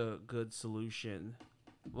a good solution.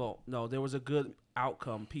 Well, no, there was a good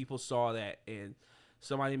outcome. People saw that, and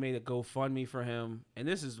somebody made a GoFundMe for him. And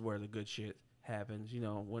this is where the good shit happens.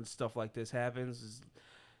 When stuff like this happens, is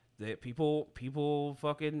that people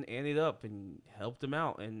fucking ended up and helped him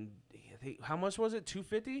out. And how much was it?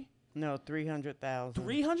 $250? No, 300,000.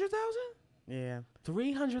 300,000? Yeah.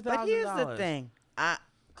 $300,000. But here's the thing.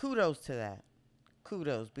 Kudos to that.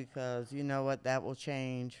 Kudos, because you know what? That will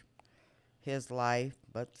change his life.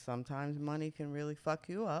 But sometimes money can really fuck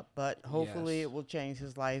you up. But hopefully Yes. it will change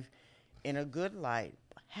his life in a good light.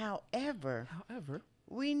 However,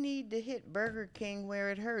 we need to hit Burger King where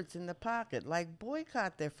it hurts, in the pocket. Like,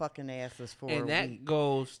 boycott their fucking asses for a and that week.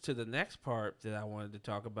 goes to the next part that I wanted to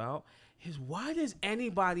talk about is why does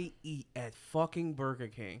anybody eat at fucking Burger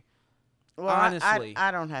King? Well, honestly.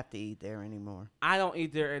 I don't have to eat there anymore. I don't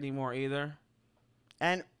eat there anymore either.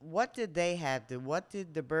 And what did they have to? What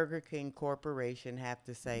did the Burger King Corporation have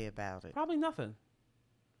to say about it? Probably nothing.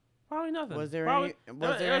 Was there Probably,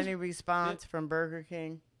 any response from Burger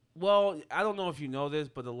King? Well, I don't know if you know this,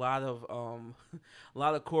 but a lot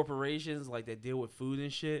of corporations like that deal with food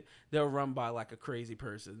and shit, they're run by like a crazy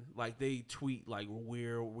person. Like they tweet like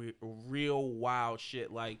weird real wild shit.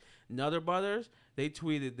 Like Nutter Butters, they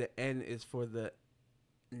tweeted the N is for the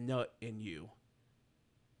nut in you.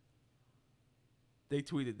 They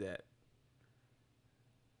tweeted that.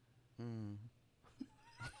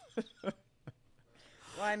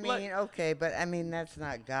 Well, I mean, okay, but I mean that's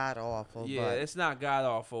not god awful. Yeah, but it's not god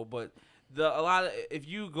awful, but if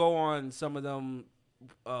you go on some of them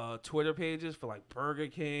Twitter pages for like Burger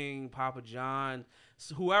King, Papa John,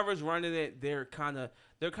 whoever's running it, they're kind of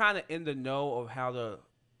in the know of how to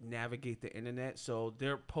navigate the internet, so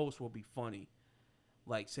their posts will be funny,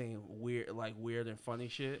 like saying weird and funny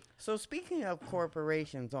shit. So speaking of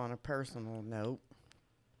corporations, on a personal note,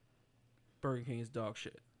 Burger King is dog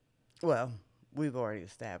shit. well, we've already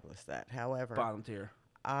established that. However, Bottom tier.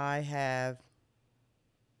 I have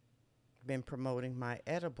been promoting my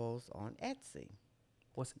edibles on Etsy.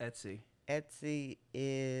 What's Etsy? Etsy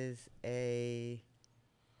is a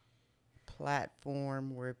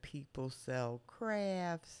platform where people sell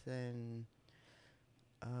crafts and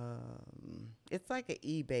it's like an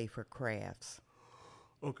eBay for crafts.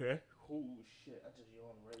 Okay. Oh shit! I just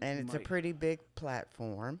yawned right. And it's a pretty big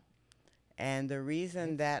platform. And the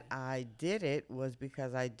reason that I did it was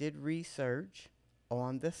because I did research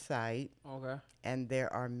on the site, Okay. and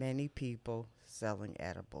there are many people selling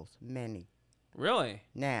edibles. Many. Really?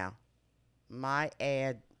 Now, my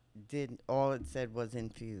ad all it said was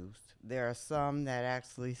infused. There are some that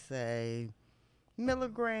actually say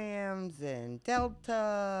milligrams and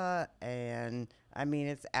delta, and I mean,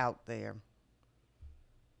 it's out there.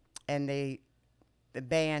 And they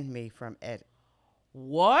banned me from Etsy.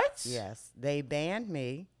 What? Yes, they banned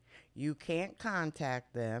me. You can't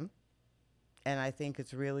contact them. And I think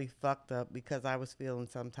it's really fucked up because I was feeling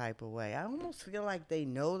some type of way. I almost feel like they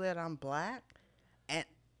know that I'm black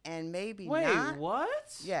and maybe Wait, not.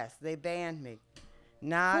 what? Yes, they banned me.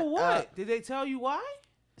 Not For what? Did they tell you why?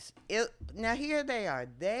 Now here they are.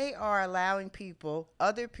 They are allowing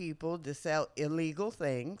other people to sell illegal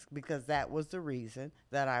things because that was the reason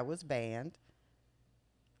that I was banned.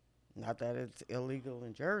 Not that it's illegal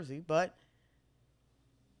in Jersey, but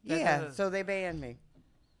yeah, so they banned me.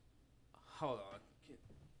 Hold on.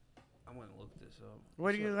 I'm going to look this up.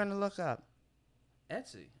 What are you going to look up?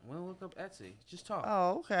 Etsy. I'm gonna look up Etsy. Just talk.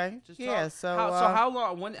 Oh, okay. Just Yeah. talk. So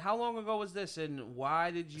How long ago was this, and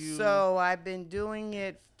why did you? so I've been doing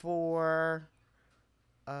it for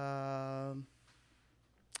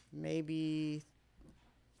maybe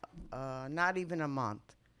not even a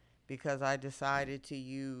month, because I decided to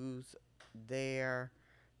use their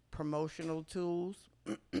promotional tools.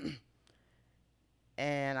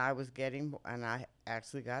 And I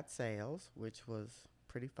actually got sales, which was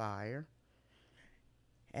pretty fire.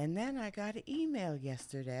 And then I got an email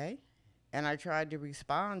yesterday, and I tried to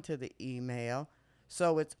respond to the email.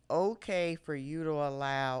 So it's okay for you to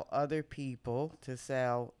allow other people to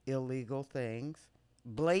sell illegal things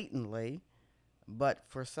blatantly, but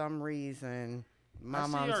for some reason, my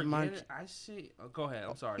mom's munch. I see. Oh, go ahead.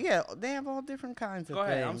 I'm sorry. Yeah, they have all different kinds of Go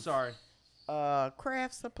things. ahead. I'm sorry.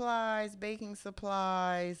 Craft supplies, baking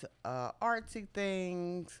supplies, artsy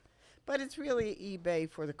things, but it's really eBay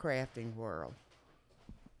for the crafting world.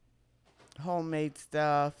 Homemade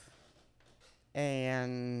stuff,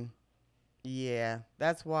 and yeah,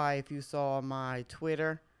 that's why if you saw my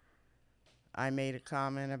Twitter, I made a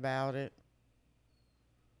comment about it.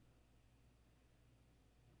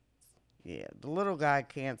 Yeah, the little guy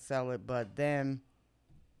can't sell it, but then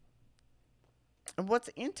what's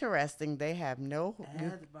interesting, they have no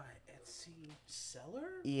Ad by Etsy seller.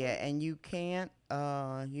 yeah, and you can't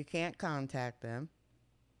contact them.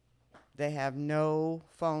 They have no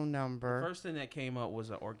phone The number. first thing that came up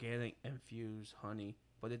was an organic infused honey,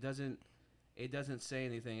 but it doesn't say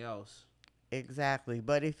anything else. Exactly.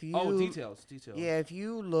 But if you Details. yeah, if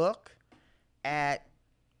you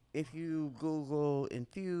Google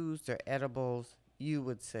infused or edibles, you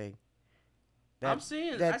would see I'm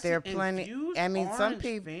seeing that I there are see plenty. infused I mean, some orange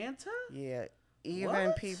people. Fanta. Yeah, even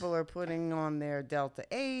What? people are putting on their Delta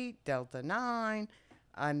 8, Delta 9.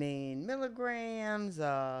 I mean, milligrams.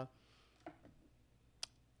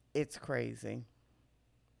 It's crazy.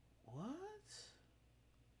 What?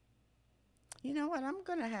 You know what? I'm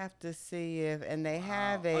gonna have to see if, and they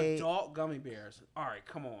have adult gummy bears. All right,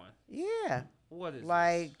 come on. yeah, What is this?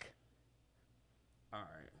 like All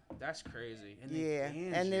right, that's crazy. And they yeah,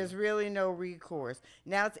 banned and you. there's really no recourse.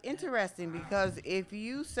 Now it's interesting because if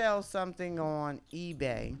you sell something on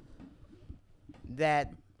eBay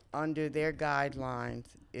that under their guidelines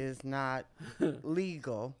is not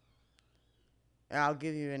legal, I'll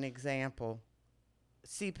give you an example.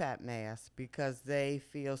 CPAP masks, because they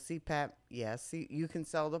feel CPAP, yes, you can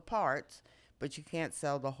sell the parts, but you can't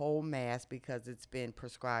sell the whole mask because it's been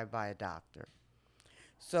prescribed by a doctor.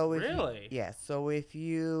 So if Really? yes, so if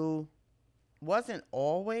you wasn't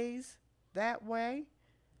always that way,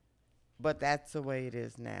 but that's the way it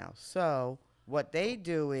is now. So what they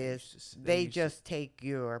do is they just take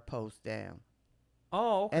your post down,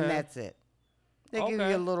 Oh, okay. and that's it. They give you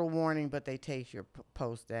Okay. a little warning, but they take your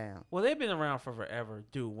post down. Well, they've been around for forever,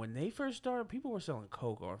 dude. When they first started, people were selling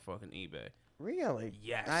coke on fucking eBay. Really?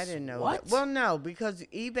 Yes. I didn't know What? that. Well, no, because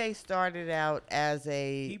eBay started out as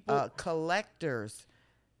a People- collector's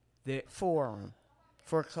They, forum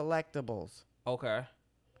for collectibles. okay.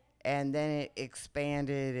 And then it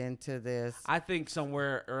expanded into this. I think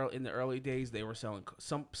somewhere in the early days they were selling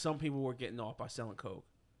some people were getting off by selling coke.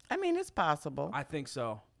 I mean, it's possible. I think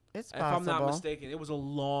so. It's If possible. I'm not mistaken, it was a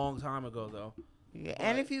long time ago though. Yeah.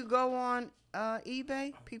 And if you go on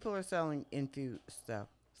eBay, people are selling infused stuff.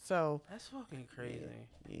 So, That's fucking crazy.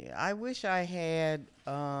 yeah, I wish I had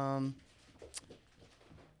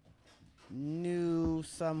knew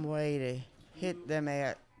some way to hit them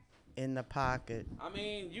in the pocket. I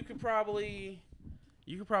mean, you could probably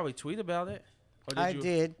tweet about it. Or I you?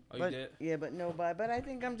 did. Oh, you but, did? Yeah, but nobody. But I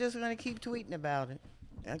think I'm just gonna keep tweeting about it.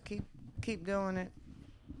 I keep doing it.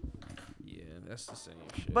 Yeah, that's the same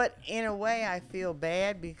shit. But in a way, I feel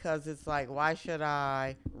bad because it's like, why should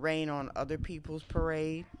I rain on other people's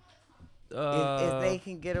parade if they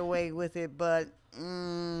can get away with it? But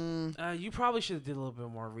you probably should have did a little bit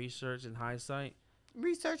more research in hindsight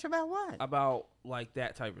research about what? about like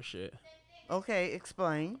that type of shit. Okay,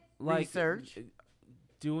 explain. Like Research.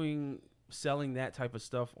 selling that type of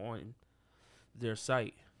stuff on their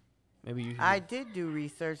site. Maybe you. I did do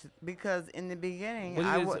research because in the beginning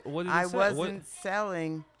What did it I say? wasn't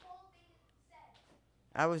selling.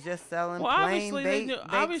 I was just selling Well, plain obviously they knew, baked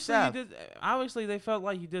obviously stuff. you did. Obviously they felt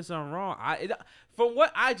like you did something wrong. From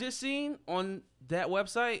what I just seen on that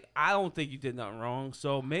website, I don't think you did nothing wrong.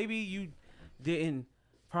 So maybe you didn't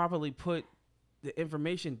properly put the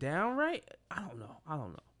information down right. I don't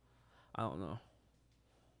know.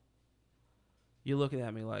 You're looking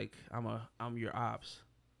at me like I'm your ops,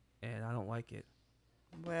 and I don't like it.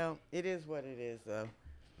 Well, it is what it is, though.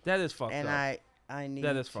 That is fucked And up. I need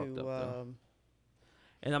That is to. fucked up, though.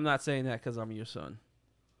 And I'm not saying that because I'm your son.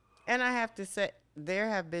 And I have to say, there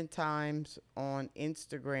have been times on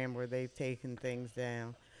Instagram where they've taken things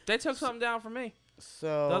down. They took something down from me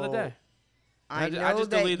So the other day. I know I just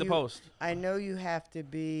that deleted the post. I know you have to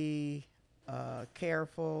be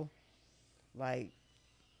careful, like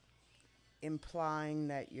implying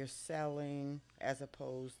that you're selling as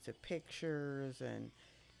opposed to pictures and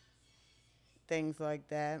things like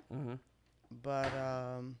that. Hmm. But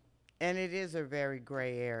and it is a very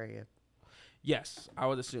gray area, Yes, I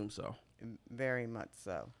would assume so. very much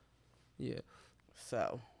so. Yeah.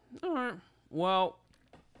 So All right. Well,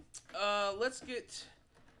 let's get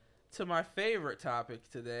to my favorite topic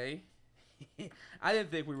today. I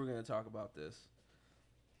didn't think we were going to talk about this,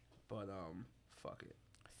 but fuck it.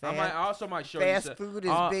 I might show you fast some- food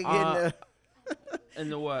is big in in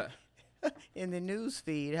the what? the news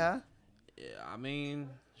feed, huh? Yeah, I mean,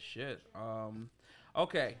 shit.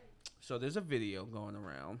 Okay, so there's a video going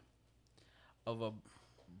around of a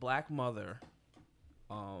black mother,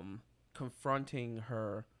 confronting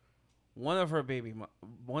one of her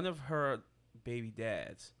baby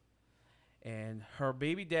dads, and her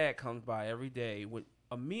baby dad comes by every day with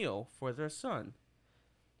a meal for their son.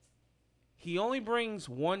 He only brings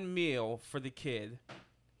one meal for the kid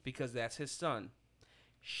because that's his son.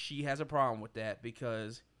 She has a problem with that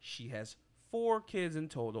because she has 4 kids in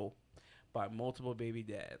total by multiple baby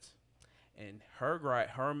dads. And her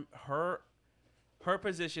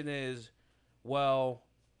position is, well,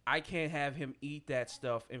 I can't have him eat that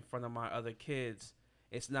stuff in front of my other kids.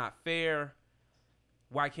 It's not fair.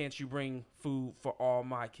 Why can't you bring food for all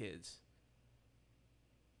my kids?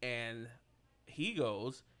 And he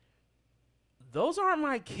goes, those aren't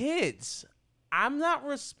my kids. I'm not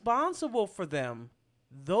responsible for them.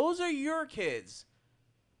 Those are your kids.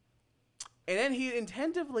 And then he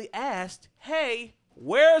attentively asked, hey,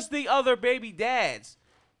 where's the other baby dads?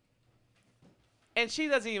 And she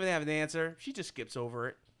doesn't even have an answer. She just skips over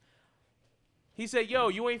it. He said, yo,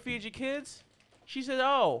 you ain't feed your kids? She said,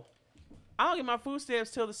 oh, I don't get my food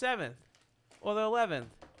stamps till the 7th or the 11th.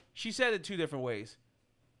 She said it 2 different ways.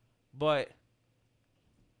 But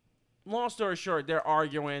long story short, they're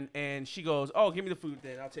arguing, and she goes, oh, give me the food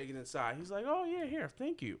then. I'll take it inside. He's like, oh, yeah, here,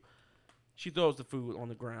 thank you. She throws the food on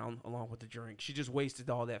the ground along with the drink. She just wasted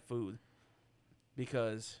all that food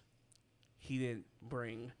because he didn't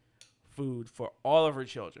bring food for all of her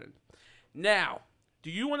children. Now, do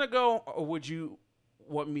you want to go, or would you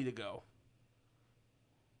want me to go?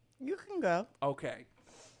 You can go. Okay.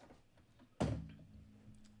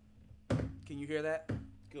 Can you hear that?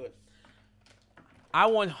 Good. I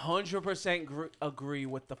 100% agree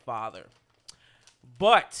with the father.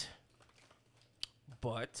 But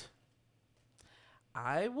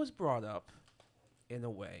I was brought up in a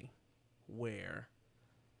way where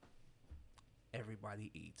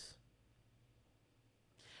everybody eats.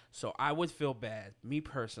 So I would feel bad, me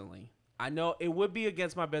personally. I know it would be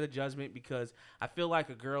against my better judgment because I feel like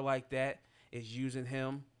a girl like that is using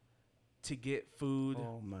him to get food.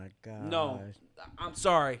 Oh my God. No, I'm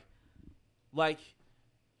sorry. Like,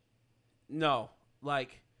 no.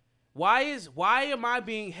 Like, why am I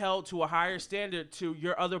being held to a higher standard to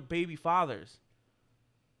your other baby fathers?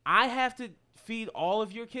 I have to feed all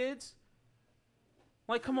of your kids?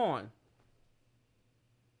 Like, come on.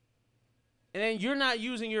 And then you're not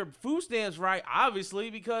using your food stamps right, obviously,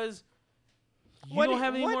 because you don't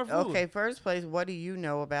have any more food. Okay, first place, what do you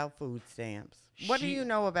know about food stamps? What do you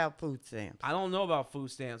know about food stamps? I don't know about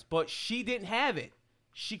food stamps, but she didn't have it.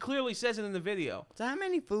 She clearly says it in the video. So how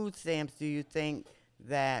many food stamps do you think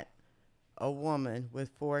that a woman with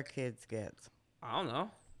 4 kids gets? I don't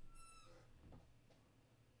know.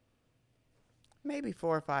 Maybe $400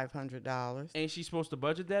 or $500. Ain't she supposed to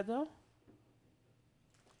budget that, though?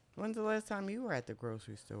 When's the last time you were at the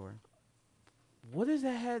grocery store? What does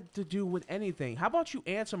that have to do with anything? How about you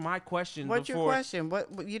answer my question What's before... your question?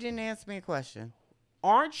 What you didn't answer me a question.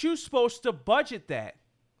 Aren't you supposed to budget that?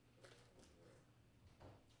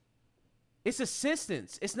 It's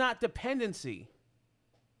assistance. It's not dependency.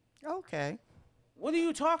 Okay. What are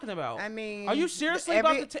you talking about? I mean, are you seriously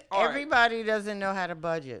about to take... Everybody doesn't know how to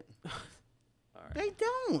budget. All right. They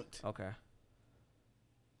don't. Okay.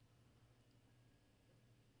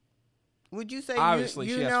 Would you say Obviously,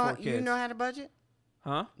 you she has know 4 kids. you know how to budget?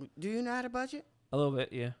 Huh? Do you know how to budget? A little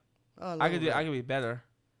bit, yeah. Oh, I could be better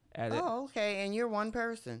at it. Oh, okay. And you're one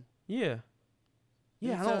person. Yeah.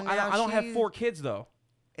 Yeah, And I so don't now I don't have she's- 4 kids though.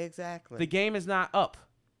 Exactly. The game is not up.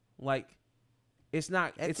 Like it's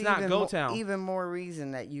not That's go even town. Even more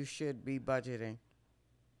reason that you should be budgeting.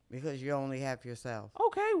 because you only have yourself.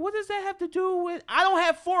 Okay, what does that have to do with? I don't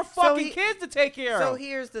have four So fucking he- kids to take care So of.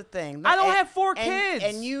 here's the thing. I don't And- have four and- kids.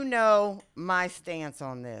 And you know my stance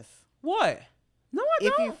on this. What? No, I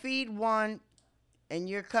If don't. you feed one and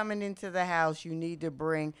you're coming into the house, you need to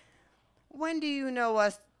bring. When do you know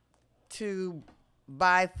us to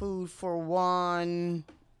buy food for one?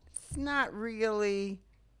 It's not really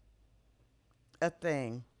a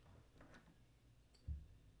thing.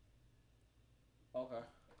 Okay.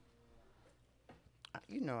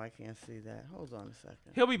 You know I can't see that. Hold on a second.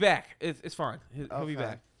 He'll be back. It's fine. He'll be Okay.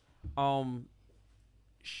 back.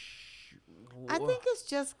 I think it's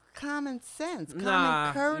just common sense, common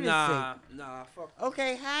nah, courtesy. Nah, fuck.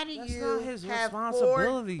 Okay, how do That's you not his have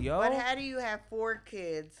responsibility, four, yo. But how do you have 4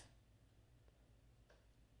 kids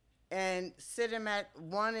and sit them at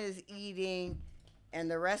one is eating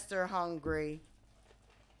and the rest are hungry?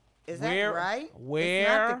 Is that right? Where? It's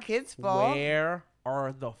not the kids' fault. Where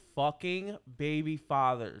are the fucking baby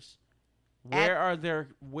fathers? Where are their?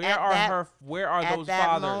 Where at are that- her? Where are At those that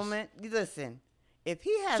fathers? moment, listen. If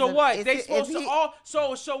he has, So what? if They if supposed to he- all?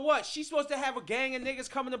 So what? She's supposed to have a gang of niggas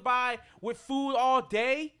coming to buy with food all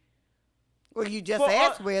day? Well, you just for-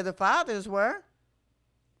 asked where the fathers were.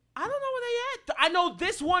 I don't know where they at. I know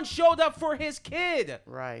this one showed up for his kid.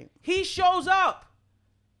 Right. He shows up.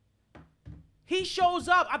 He shows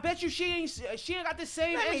up. I bet you she ain't got the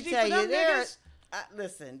same Let me energy tell for them you, there. niggas.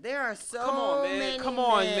 Listen, there are so Come on, man. many. Come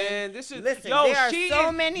on, men. man. This is Listen, yo. there are She so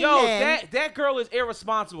is, many yo. men. That girl is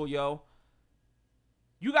irresponsible, yo.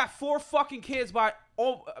 You got 4 fucking kids by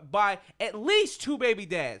at least 2 baby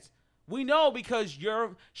dads. We know because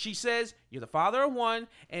she says you're the father of one,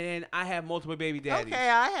 and then I have multiple baby daddies. Okay,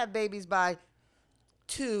 I have babies by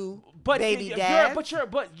 2 but baby you're, dads.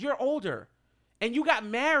 but you're older, and you got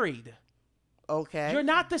married. Okay. You're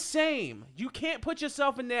not the same. You can't put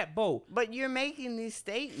yourself in that boat. But you're making these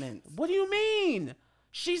statements. What do you mean?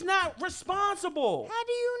 She's not responsible. How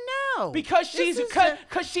do you know? Because This she's is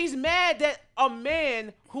cause she's mad that a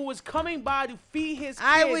man who was coming by to feed his kid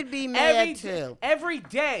I would be mad too. every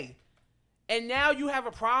day, and now you have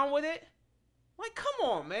a problem with it? Like, come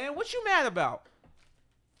on, man. What you mad about?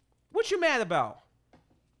 What you mad about?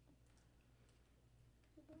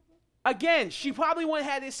 Again, she probably wouldn't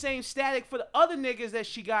have this same static for the other niggas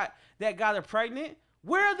that got her pregnant.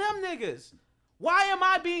 Where are them niggas? Why am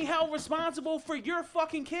I being held responsible for your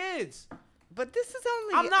fucking kids? But this is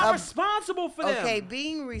only. I'm not responsible for them. Okay,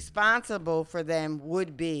 being responsible for them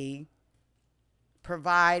would be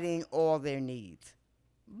providing all their needs.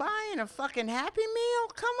 Buying a fucking Happy Meal?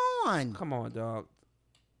 Come on. Come on, dog.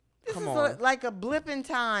 This come is on. like a blip in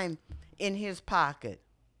time in his pocket.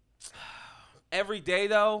 Every day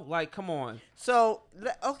though, like, come on. So,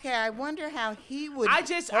 okay, I wonder how he would.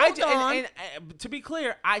 And to be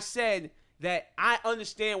clear, I said that I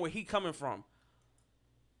understand where he coming from.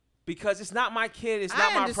 Because it's not my kid, it's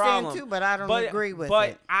not I my understand problem. too, but I don't agree with but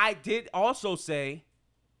it. I did also say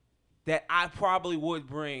that I probably would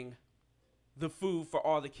bring the food for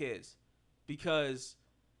all the kids. Because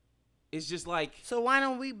it's just like, So why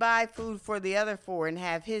don't we buy food for the other 4 and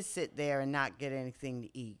have his sit there and not get anything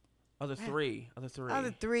to eat? other three. Other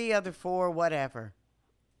 3, other 4, whatever.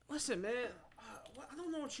 Listen, man, I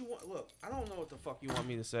don't know what you want. Look, I don't know what the fuck you want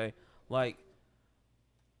me to say. Like,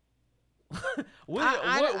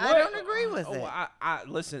 I don't agree with it.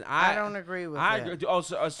 Listen, I don't agree with I it. agree. Oh,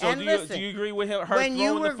 so And do listen, you agree with her When you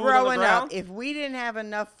throwing were the food on the growing ground? up, if we didn't have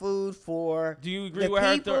enough food for Do you agree the with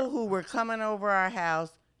her people who were coming over our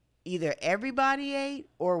house, either everybody ate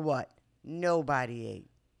or what? Nobody ate.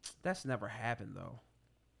 That's never happened, though.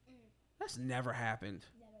 That's never happened.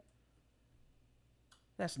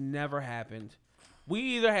 That's never happened. We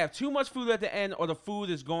either have too much food at the end or the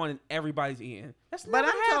food is gone and everybody's eating. That's But never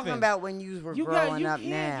I'm happened. talking about when you were growing up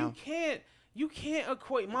now. You can't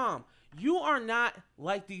equate, Mom. You are not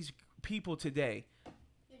like these people today.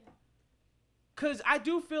 Cause I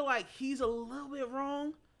do feel like he's a little bit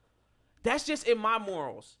wrong. That's just in my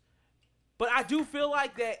morals. But I do feel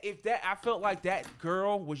like that I felt like that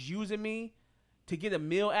girl was using me to get a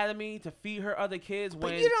meal out of me to feed her other kids.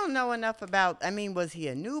 But you don't know enough about. I mean, was he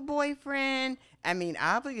a new boyfriend? I mean,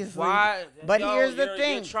 obviously. Why? But Yo, here's the you're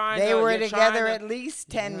thing: trying they to- were you're together trying at least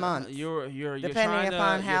 10 months. You're depending trying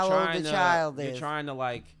upon to, how you're old trying the to- child You're is. trying to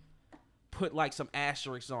like put like some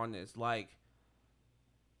asterisks on this, like.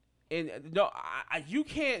 And no, you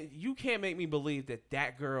can't make me believe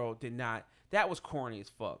that girl did not. That was corny as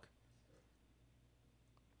fuck.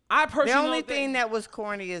 I personally The only don't think- thing that was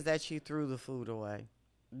corny is that she threw the food away.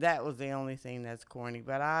 That was the only thing that's corny.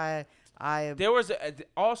 But I there was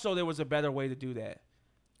a better way to do that.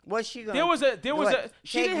 What's she gonna? There was a what,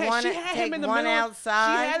 she take didn't one, have, she had take him in the one middle.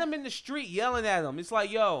 outside. She had him in the street yelling at him. It's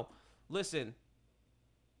like, yo, listen,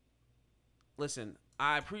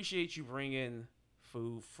 I appreciate you bringing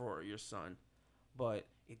food for your son, but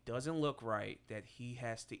it doesn't look right that he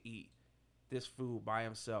has to eat this food by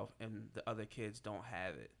himself and the other kids don't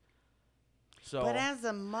have it. So, But as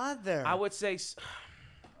a mother, I would say,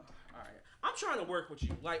 all right, I'm trying to work with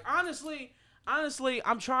you. Like, honestly, I'm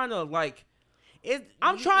trying to like.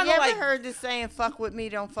 I'm trying you to ever like. heard the saying "fuck with me,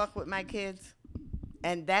 don't fuck with my kids"?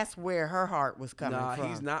 And that's where her heart was coming Nah, from.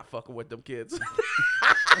 he's not fucking with them kids.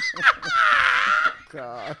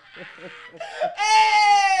 God.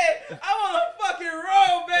 Hey, I'm on a fucking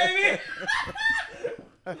roll, baby.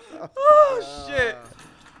 Oh shit.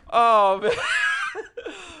 Oh man.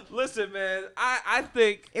 Listen, man. I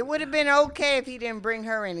think It would have been okay if he didn't bring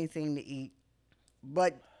her anything to eat.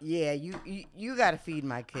 But yeah, you got to feed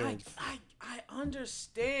my kids. I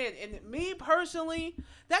understand, and me personally,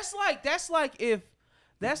 that's like if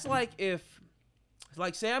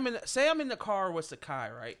say I'm in the car with Sakai,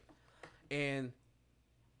 right, and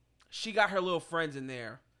she got her little friends in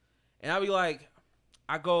there, and I'll be like,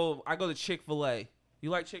 I go to Chick-fil-A. You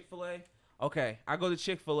like Chick-fil-A? Okay, I go to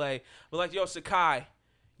Chick-fil-A. But like, yo, Sakai,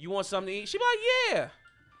 you want something to eat? She be like, yeah,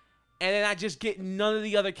 and then I just get none of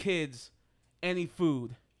the other kids any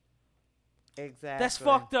food. Exactly. That's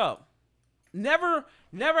fucked up. Never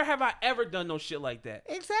have I ever done no shit like that.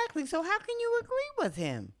 Exactly. So how can you agree with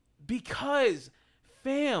him? Because,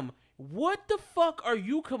 fam, what the fuck are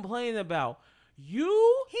you complaining about? He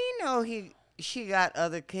know she got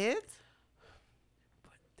other kids.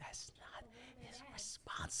 But that's not his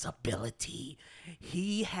responsibility.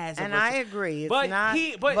 He has And I agree. It's but not.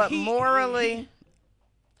 he morally,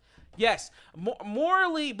 yes,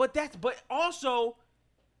 morally, but also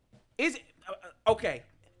is okay.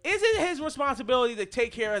 Is it his responsibility to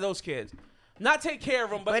take care of those kids? Not take care of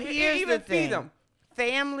them, but here's even the thing. feed them.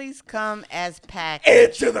 Families come as packages.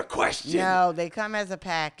 Answer the question. No, they come as a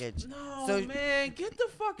package. No, So man, get the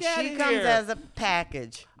fuck out of here. she comes as a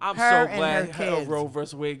package. I'm her so glad and her kids. Roe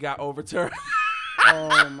vs. Wade got overturned.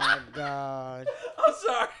 Oh my God. I'm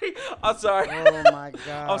sorry. Oh my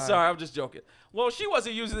God. I'm sorry. I'm just joking. Well, she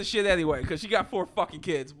wasn't using the shit anyway because she got 4 fucking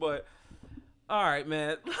kids. But all right,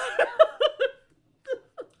 man. Oh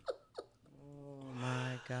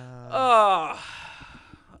my God.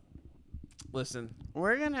 Listen.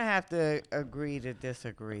 We're gonna have to agree to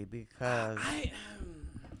disagree because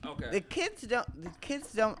Okay. the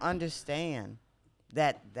kids don't understand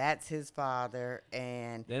that that's his father,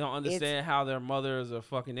 and They don't understand how their mother is a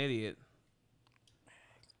fucking idiot.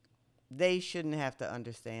 they shouldn't have to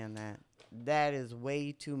understand that. That is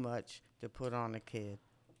way too much to put on a kid.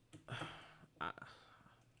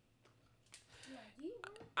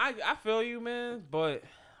 I feel you, man, but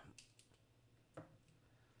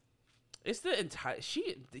it's the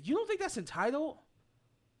you don't think that's entitled?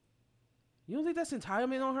 You don't think that's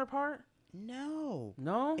entitlement on her part? No.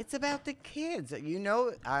 No? It's about the kids. You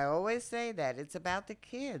know, I always say that. It's about the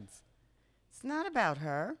kids. It's not about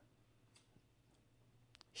her.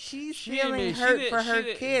 She's feeling hurt for her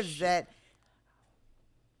kids that...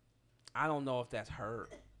 I don't know if that's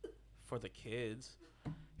hurt for the kids.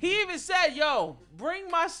 He even said, yo, bring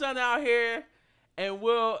my son out here and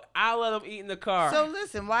I'll let him eat in the car. So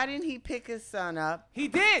listen, why didn't he pick his son up? He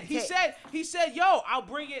did. He said, yo, I'll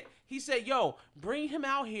bring it. He said, yo, bring him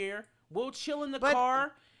out here. We'll chill in the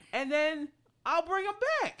car, and then I'll bring him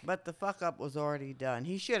back. But the fuck up was already done.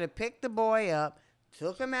 He should have picked the boy up,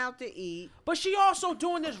 took him out to eat. But she also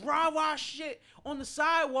doing this rah-rah shit on the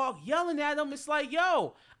sidewalk, yelling at him. It's like,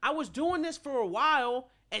 yo, I was doing this for a while,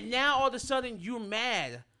 and now all of a sudden you're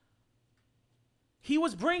mad. He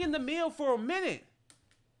was bringing the meal for a minute.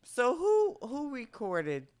 So who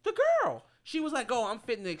recorded? The girl. She was like, oh, I'm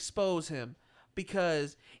fitting to expose him.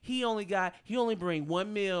 Because he only bring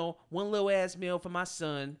one little ass meal for my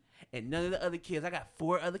son, and none of the other kids. I got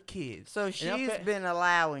 4 other kids. So she's been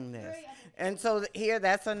allowing this. And so here,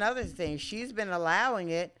 that's another thing. She's been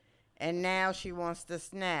allowing it, and now she wants to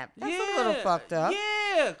snap. That's a little fucked up.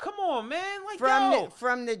 Yeah, come on, man. Like,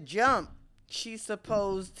 from the jump, she's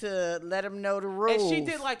supposed to let him know the rules. And she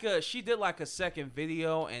did like a second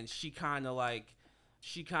video, and she kind of like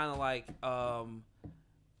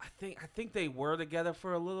I think they were together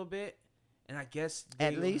for a little bit, and I guess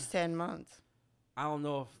at least 10 months. I don't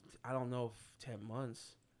know if 10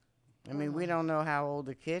 months. I mean, we don't know how old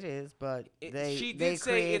the kid is, but they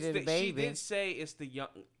created a baby. She did say it's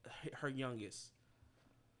her youngest.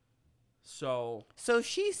 So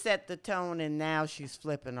she set the tone, and now she's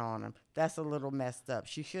flipping on him. That's a little messed up.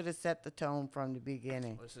 She should have set the tone from the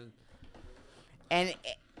beginning. Listen. And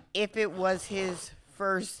if it was his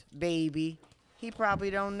first baby, he probably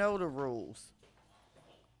don't know the rules.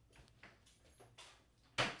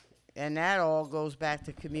 And that all goes back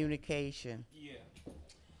to communication. Yeah.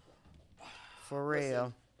 For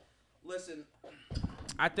real. Listen,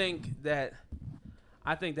 I think that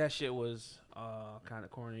shit was kind of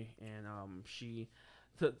corny, and she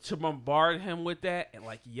to bombard him with that and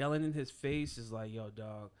like yelling in his face is like, yo,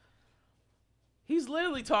 dog. He's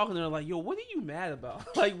literally talking to her like, yo, what are you mad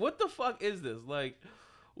about? Like, what the fuck is this? Like,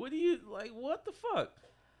 what the fuck?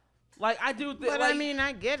 Like, I do. But like, I mean,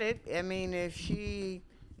 I get it. I mean, if she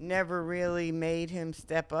never really made him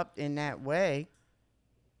step up in that way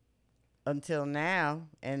until now,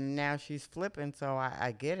 and now she's flipping, so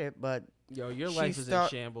I get it. But yo, your she life is in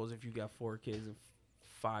shambles if you got 4 kids and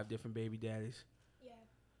 5 different baby daddies.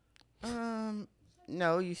 Yeah.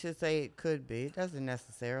 No, you should say it could be. It doesn't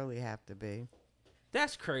necessarily have to be.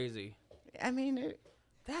 That's crazy. I mean,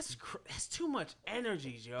 That's too much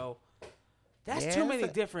energies, yo. That's Yeah, too many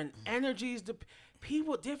it's a- different energies to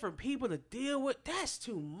different people to deal with. That's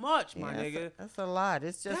too much, my yeah, nigga. that's a lot.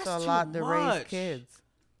 It's just That's a too lot to raise much. kids.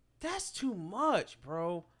 That's too much,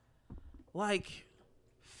 bro. Like,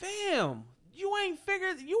 fam, you ain't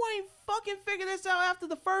fucking figured this out after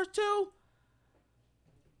the first 2?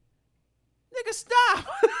 Nigga, stop.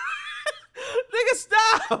 Nigga,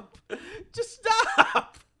 stop. Just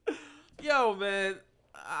stop. Yo, man.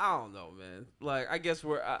 I don't know, man. Like, I guess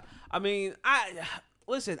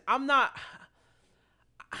listen, I'm not.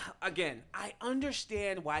 Again, I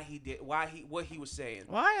understand what he was saying.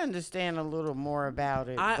 Well, I understand a little more about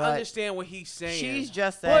it. I but understand what he's saying. she's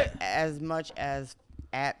just but, as much as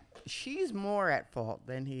she's more at fault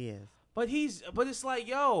than he is. but it's like,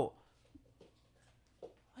 yo,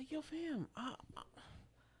 fam,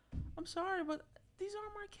 I'm sorry, but these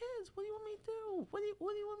aren't my kids. What do you want me to do? What do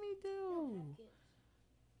you want me to do?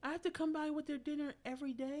 I have to come by with their dinner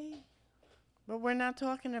every day. But we're not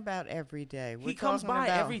talking about every day. We're He comes talking by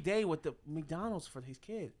about, every day with the McDonald's for his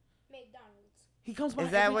kid. McDonald's. He comes by.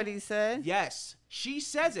 Is that every what day. he said? Yes, she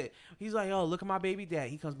says it. He's like, "Oh, look at my baby dad.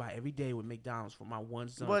 He comes by every day with McDonald's for my one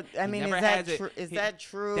son." But I He mean, never is that has it. true? Is He- that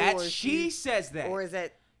true? That or she says that. or is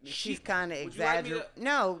that She- she's kind of Would you like me exaggerating?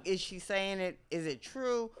 No, is she saying it? Is it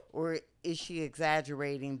true, or is she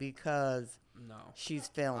exaggerating because No, she's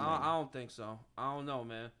filming? I don't think so. I don't know,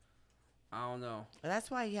 man. I don't know. That's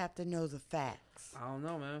why you have to know the facts. I don't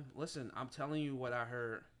know, man. Listen, I'm telling you what I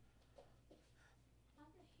heard.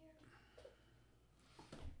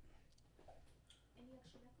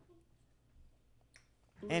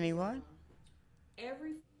 Anyone?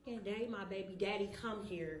 Every fucking day, my baby daddy come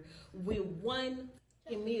here with one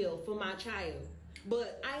fucking meal for my child,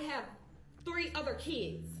 but I have 3 other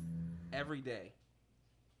kids. Every day.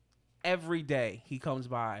 Every day he comes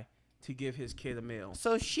by to give his kid a meal.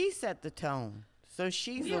 So she set the tone. So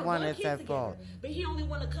she's We the have one one that's kid at together, fault. but he only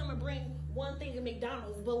want to come and bring one thing of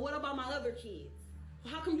McDonald's. But what about my other kids?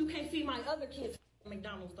 How come you can't feed my other kids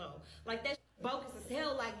McDonald's though? Like that's bogus as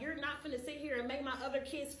hell. Like you're not finna sit here and make my other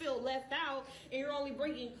kids feel left out, and you're only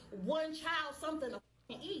bringing one child something to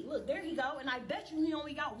eat. Look, there he go, and I bet you he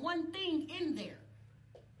only got one thing in there.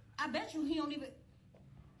 I bet you he don't even.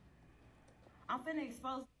 I'm finna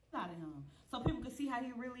expose out of him so people can see how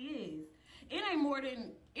he really is. It ain't more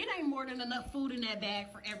than enough food in that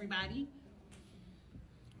bag for everybody.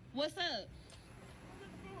 What's up?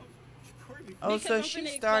 Oh, Because so I'm she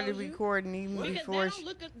finna started expose you. recording even Because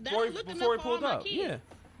before. Before he pulled up. Yeah.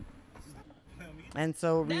 And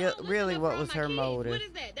so really, what was her motive? What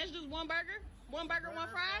is that? That's just one burger? One burger, one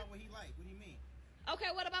fry? What he like? What do you mean? Okay,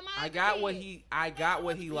 what about my I other got kid? what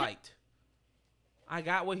he liked. I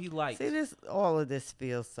got what he liked. See, all of this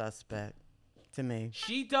feels suspect to me.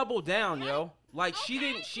 She doubled down, yo. Like she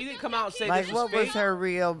didn't come out and say Like, this what was was fake. her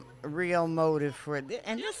real motive for it?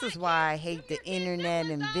 And this is why I hate the internet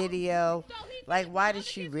and video. Like, why did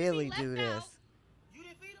she really do this? You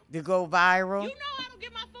didn't feed him? To go viral? You know I don't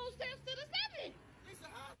get my food stamps to the 7. Lisa,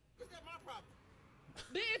 is that my problem?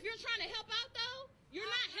 But if you're trying to help out though, you're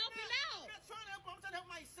not helping out. I'm not trying to help him. I'm trying to help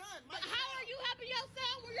my son. But how are you helping your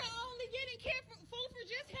son when you're only getting food for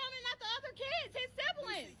just him and not the other kids, his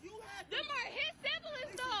siblings? You had Them are his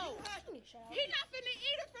siblings though. Shut up. He's not finna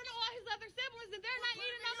eat in front of all his other siblings and they're not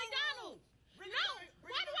eating on McDonald's. No,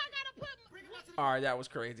 why do I gotta put? All right, that was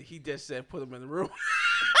crazy. He just said put him in the room.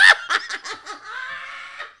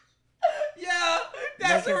 Yeah,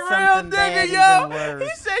 that's Making a real something bad nigga, yo. even worse.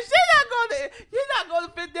 He said you're not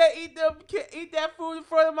gonna fit there eat that food in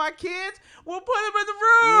front of my kids. We'll put him in the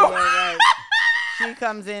room. Yeah, right. She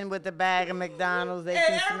comes in with the bag of McDonald's. They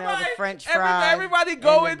Hey, can smell the French fries. everybody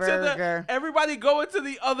go and the into burger. everybody go into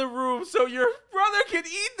the other room so your brother can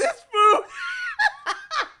eat this food.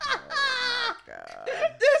 God.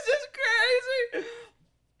 This is crazy.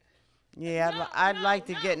 Yeah, I'd like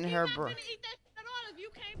to get in her. You're not gonna eat that shit at all if you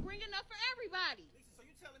can't bring enough for everybody. Lisa, so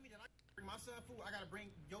you telling me that I can't bring my son food? I gotta bring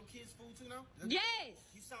your kids food too now? Yes.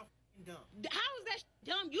 You sound f***ing dumb. How is that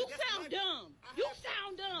dumb? You That's sound my- dumb. I You have-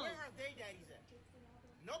 sound dumb. Where are they daddies at?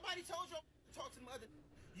 Nobody told you to talk to them other.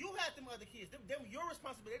 You had them other kids. Them your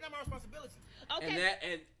responsibility. They're not my responsibility. Okay.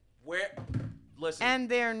 And where? Listen. And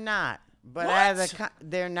they're not. But What?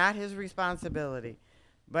 they're not his responsibility.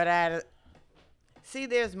 But see,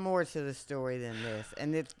 there's more to the story than this,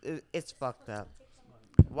 and it's fucked up.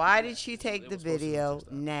 Why did she take the video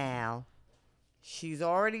now? She's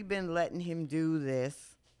already been letting him do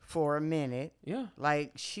this for a minute. Yeah.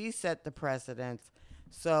 Like, she set the precedence.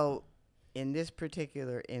 So, in this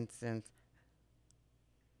particular instance,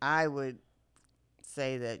 I would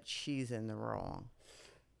say that she's in the wrong.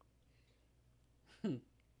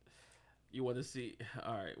 You want to see?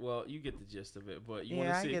 All right. Well, you get the gist of it, but you Yeah,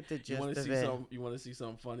 want to I see? get the You want to gist see of it. some? You want to see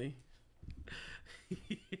something funny?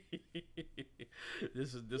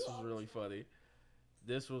 This was really funny.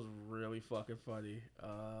 This was really fucking funny.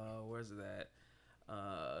 Where's it at?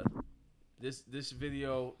 This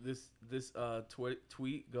video, this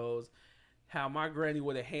tweet goes, how my granny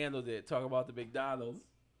would have handled it. Talking about the McDonald's.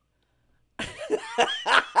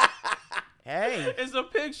 Hey. It's a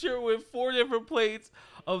picture with 4 different plates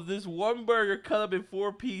of this one burger cut up in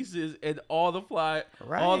 4 pieces and all the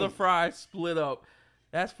Right. fries split up.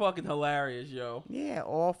 That's fucking hilarious, yo. Yeah,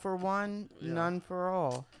 all for one, Yeah. none for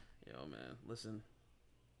all. Yo, man, listen.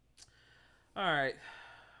 All right,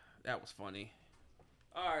 that was funny.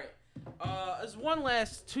 All right, there's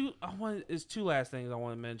there's 2 last things I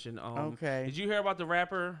want to mention. Okay. Did you hear about the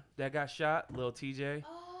rapper that got shot, Lil TJ?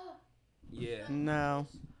 Oh, Yeah. No.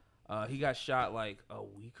 He got shot like a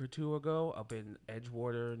week or 2 ago up in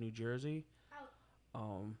Edgewater, New Jersey.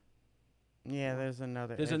 Yeah, there's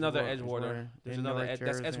another. There's another Edgewater. There's in another North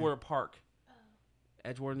that's Jersey. Edgewater Park.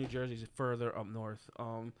 Edgewater, New Jersey is further up north.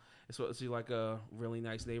 It's like a really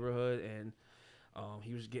nice neighborhood, and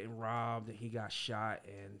he was getting robbed, and he got shot,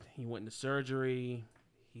 and he went into surgery.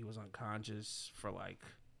 He was unconscious for like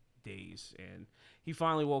days, and he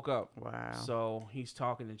finally woke up. Wow. So he's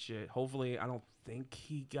talking and shit. Hopefully, I don't think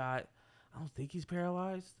he's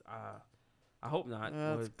paralyzed. I hope not.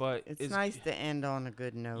 Well, but it's nice to end on a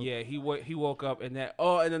good note. yeah, he woke up, and that.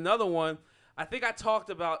 Oh, and another one. I think I talked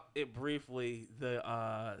about it briefly. The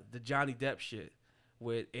Johnny Depp shit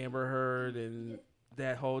with Amber Heard and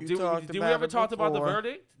that whole. You Did talked we about ever it talk about the before.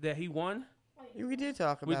 verdict that he won? We did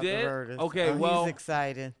talk We about did? the verdict. Okay, well- he's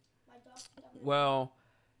excited. my dog. Well,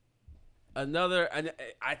 and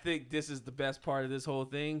I think this is the best part of this whole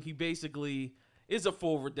thing. He basically is a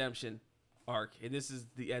full redemption arc, and this is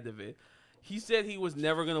the end of it. He said he was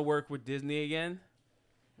never gonna work with Disney again,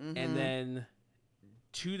 and then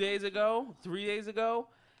 3 days ago,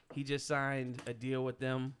 he just signed a deal with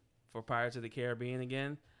them for Pirates of the Caribbean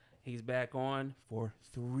again. He's back on for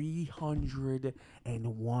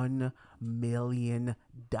 $301 million.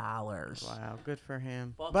 Wow, good for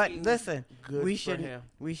him. But Fucking listen, good we for him.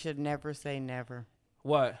 should never say never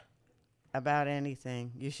What? about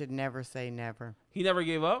anything. You should never say never. He never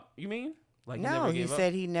gave up? You mean? Like he No, never he gave up?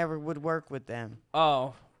 said he never would work with them.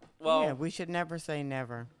 Oh, well. Yeah, we should never say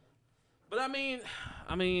never. But I mean,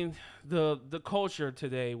 the culture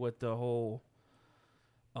today with the whole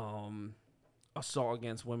assault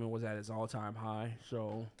against women was at its all-time high.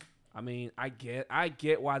 So, I mean, I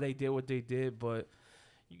get why they did what they did, but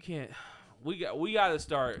you can't. We got to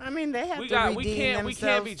start. I mean, they have We to got redeem we can't be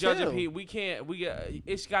themselves, judging too. people.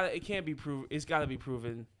 It can't be proven. It's got to be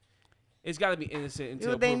proven. It's got to be innocent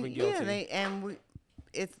until proven guilty.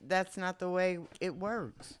 That's not the way it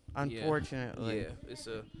works, unfortunately. Yeah, it's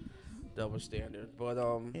a double standard. But It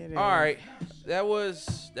all is. right, that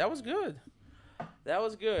was good. That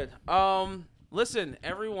was good. Listen,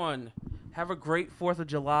 everyone, have a great 4th of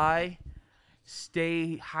July.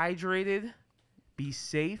 Stay hydrated. Be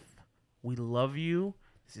safe. We love you.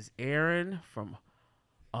 This is Aaron from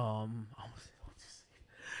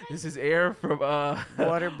This is Aaron from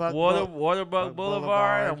Waterbug Boulevard.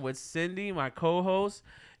 Boulevard. I'm with Cindy, my co-host.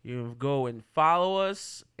 You go and follow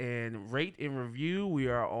us and rate and review. We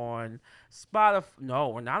are on Spotify. No,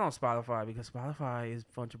 we're not on Spotify because Spotify is a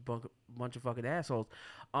bunch of fucking assholes.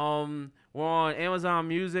 We're on Amazon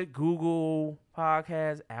Music, Google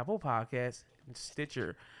Podcasts, Apple Podcasts, and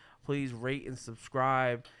Stitcher. Please rate and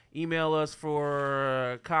subscribe. Email us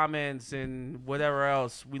for comments and whatever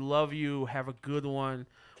else. We love you. Have a good one.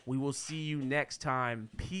 We will see you next time.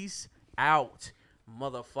 Peace out,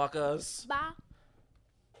 motherfuckers. Bye.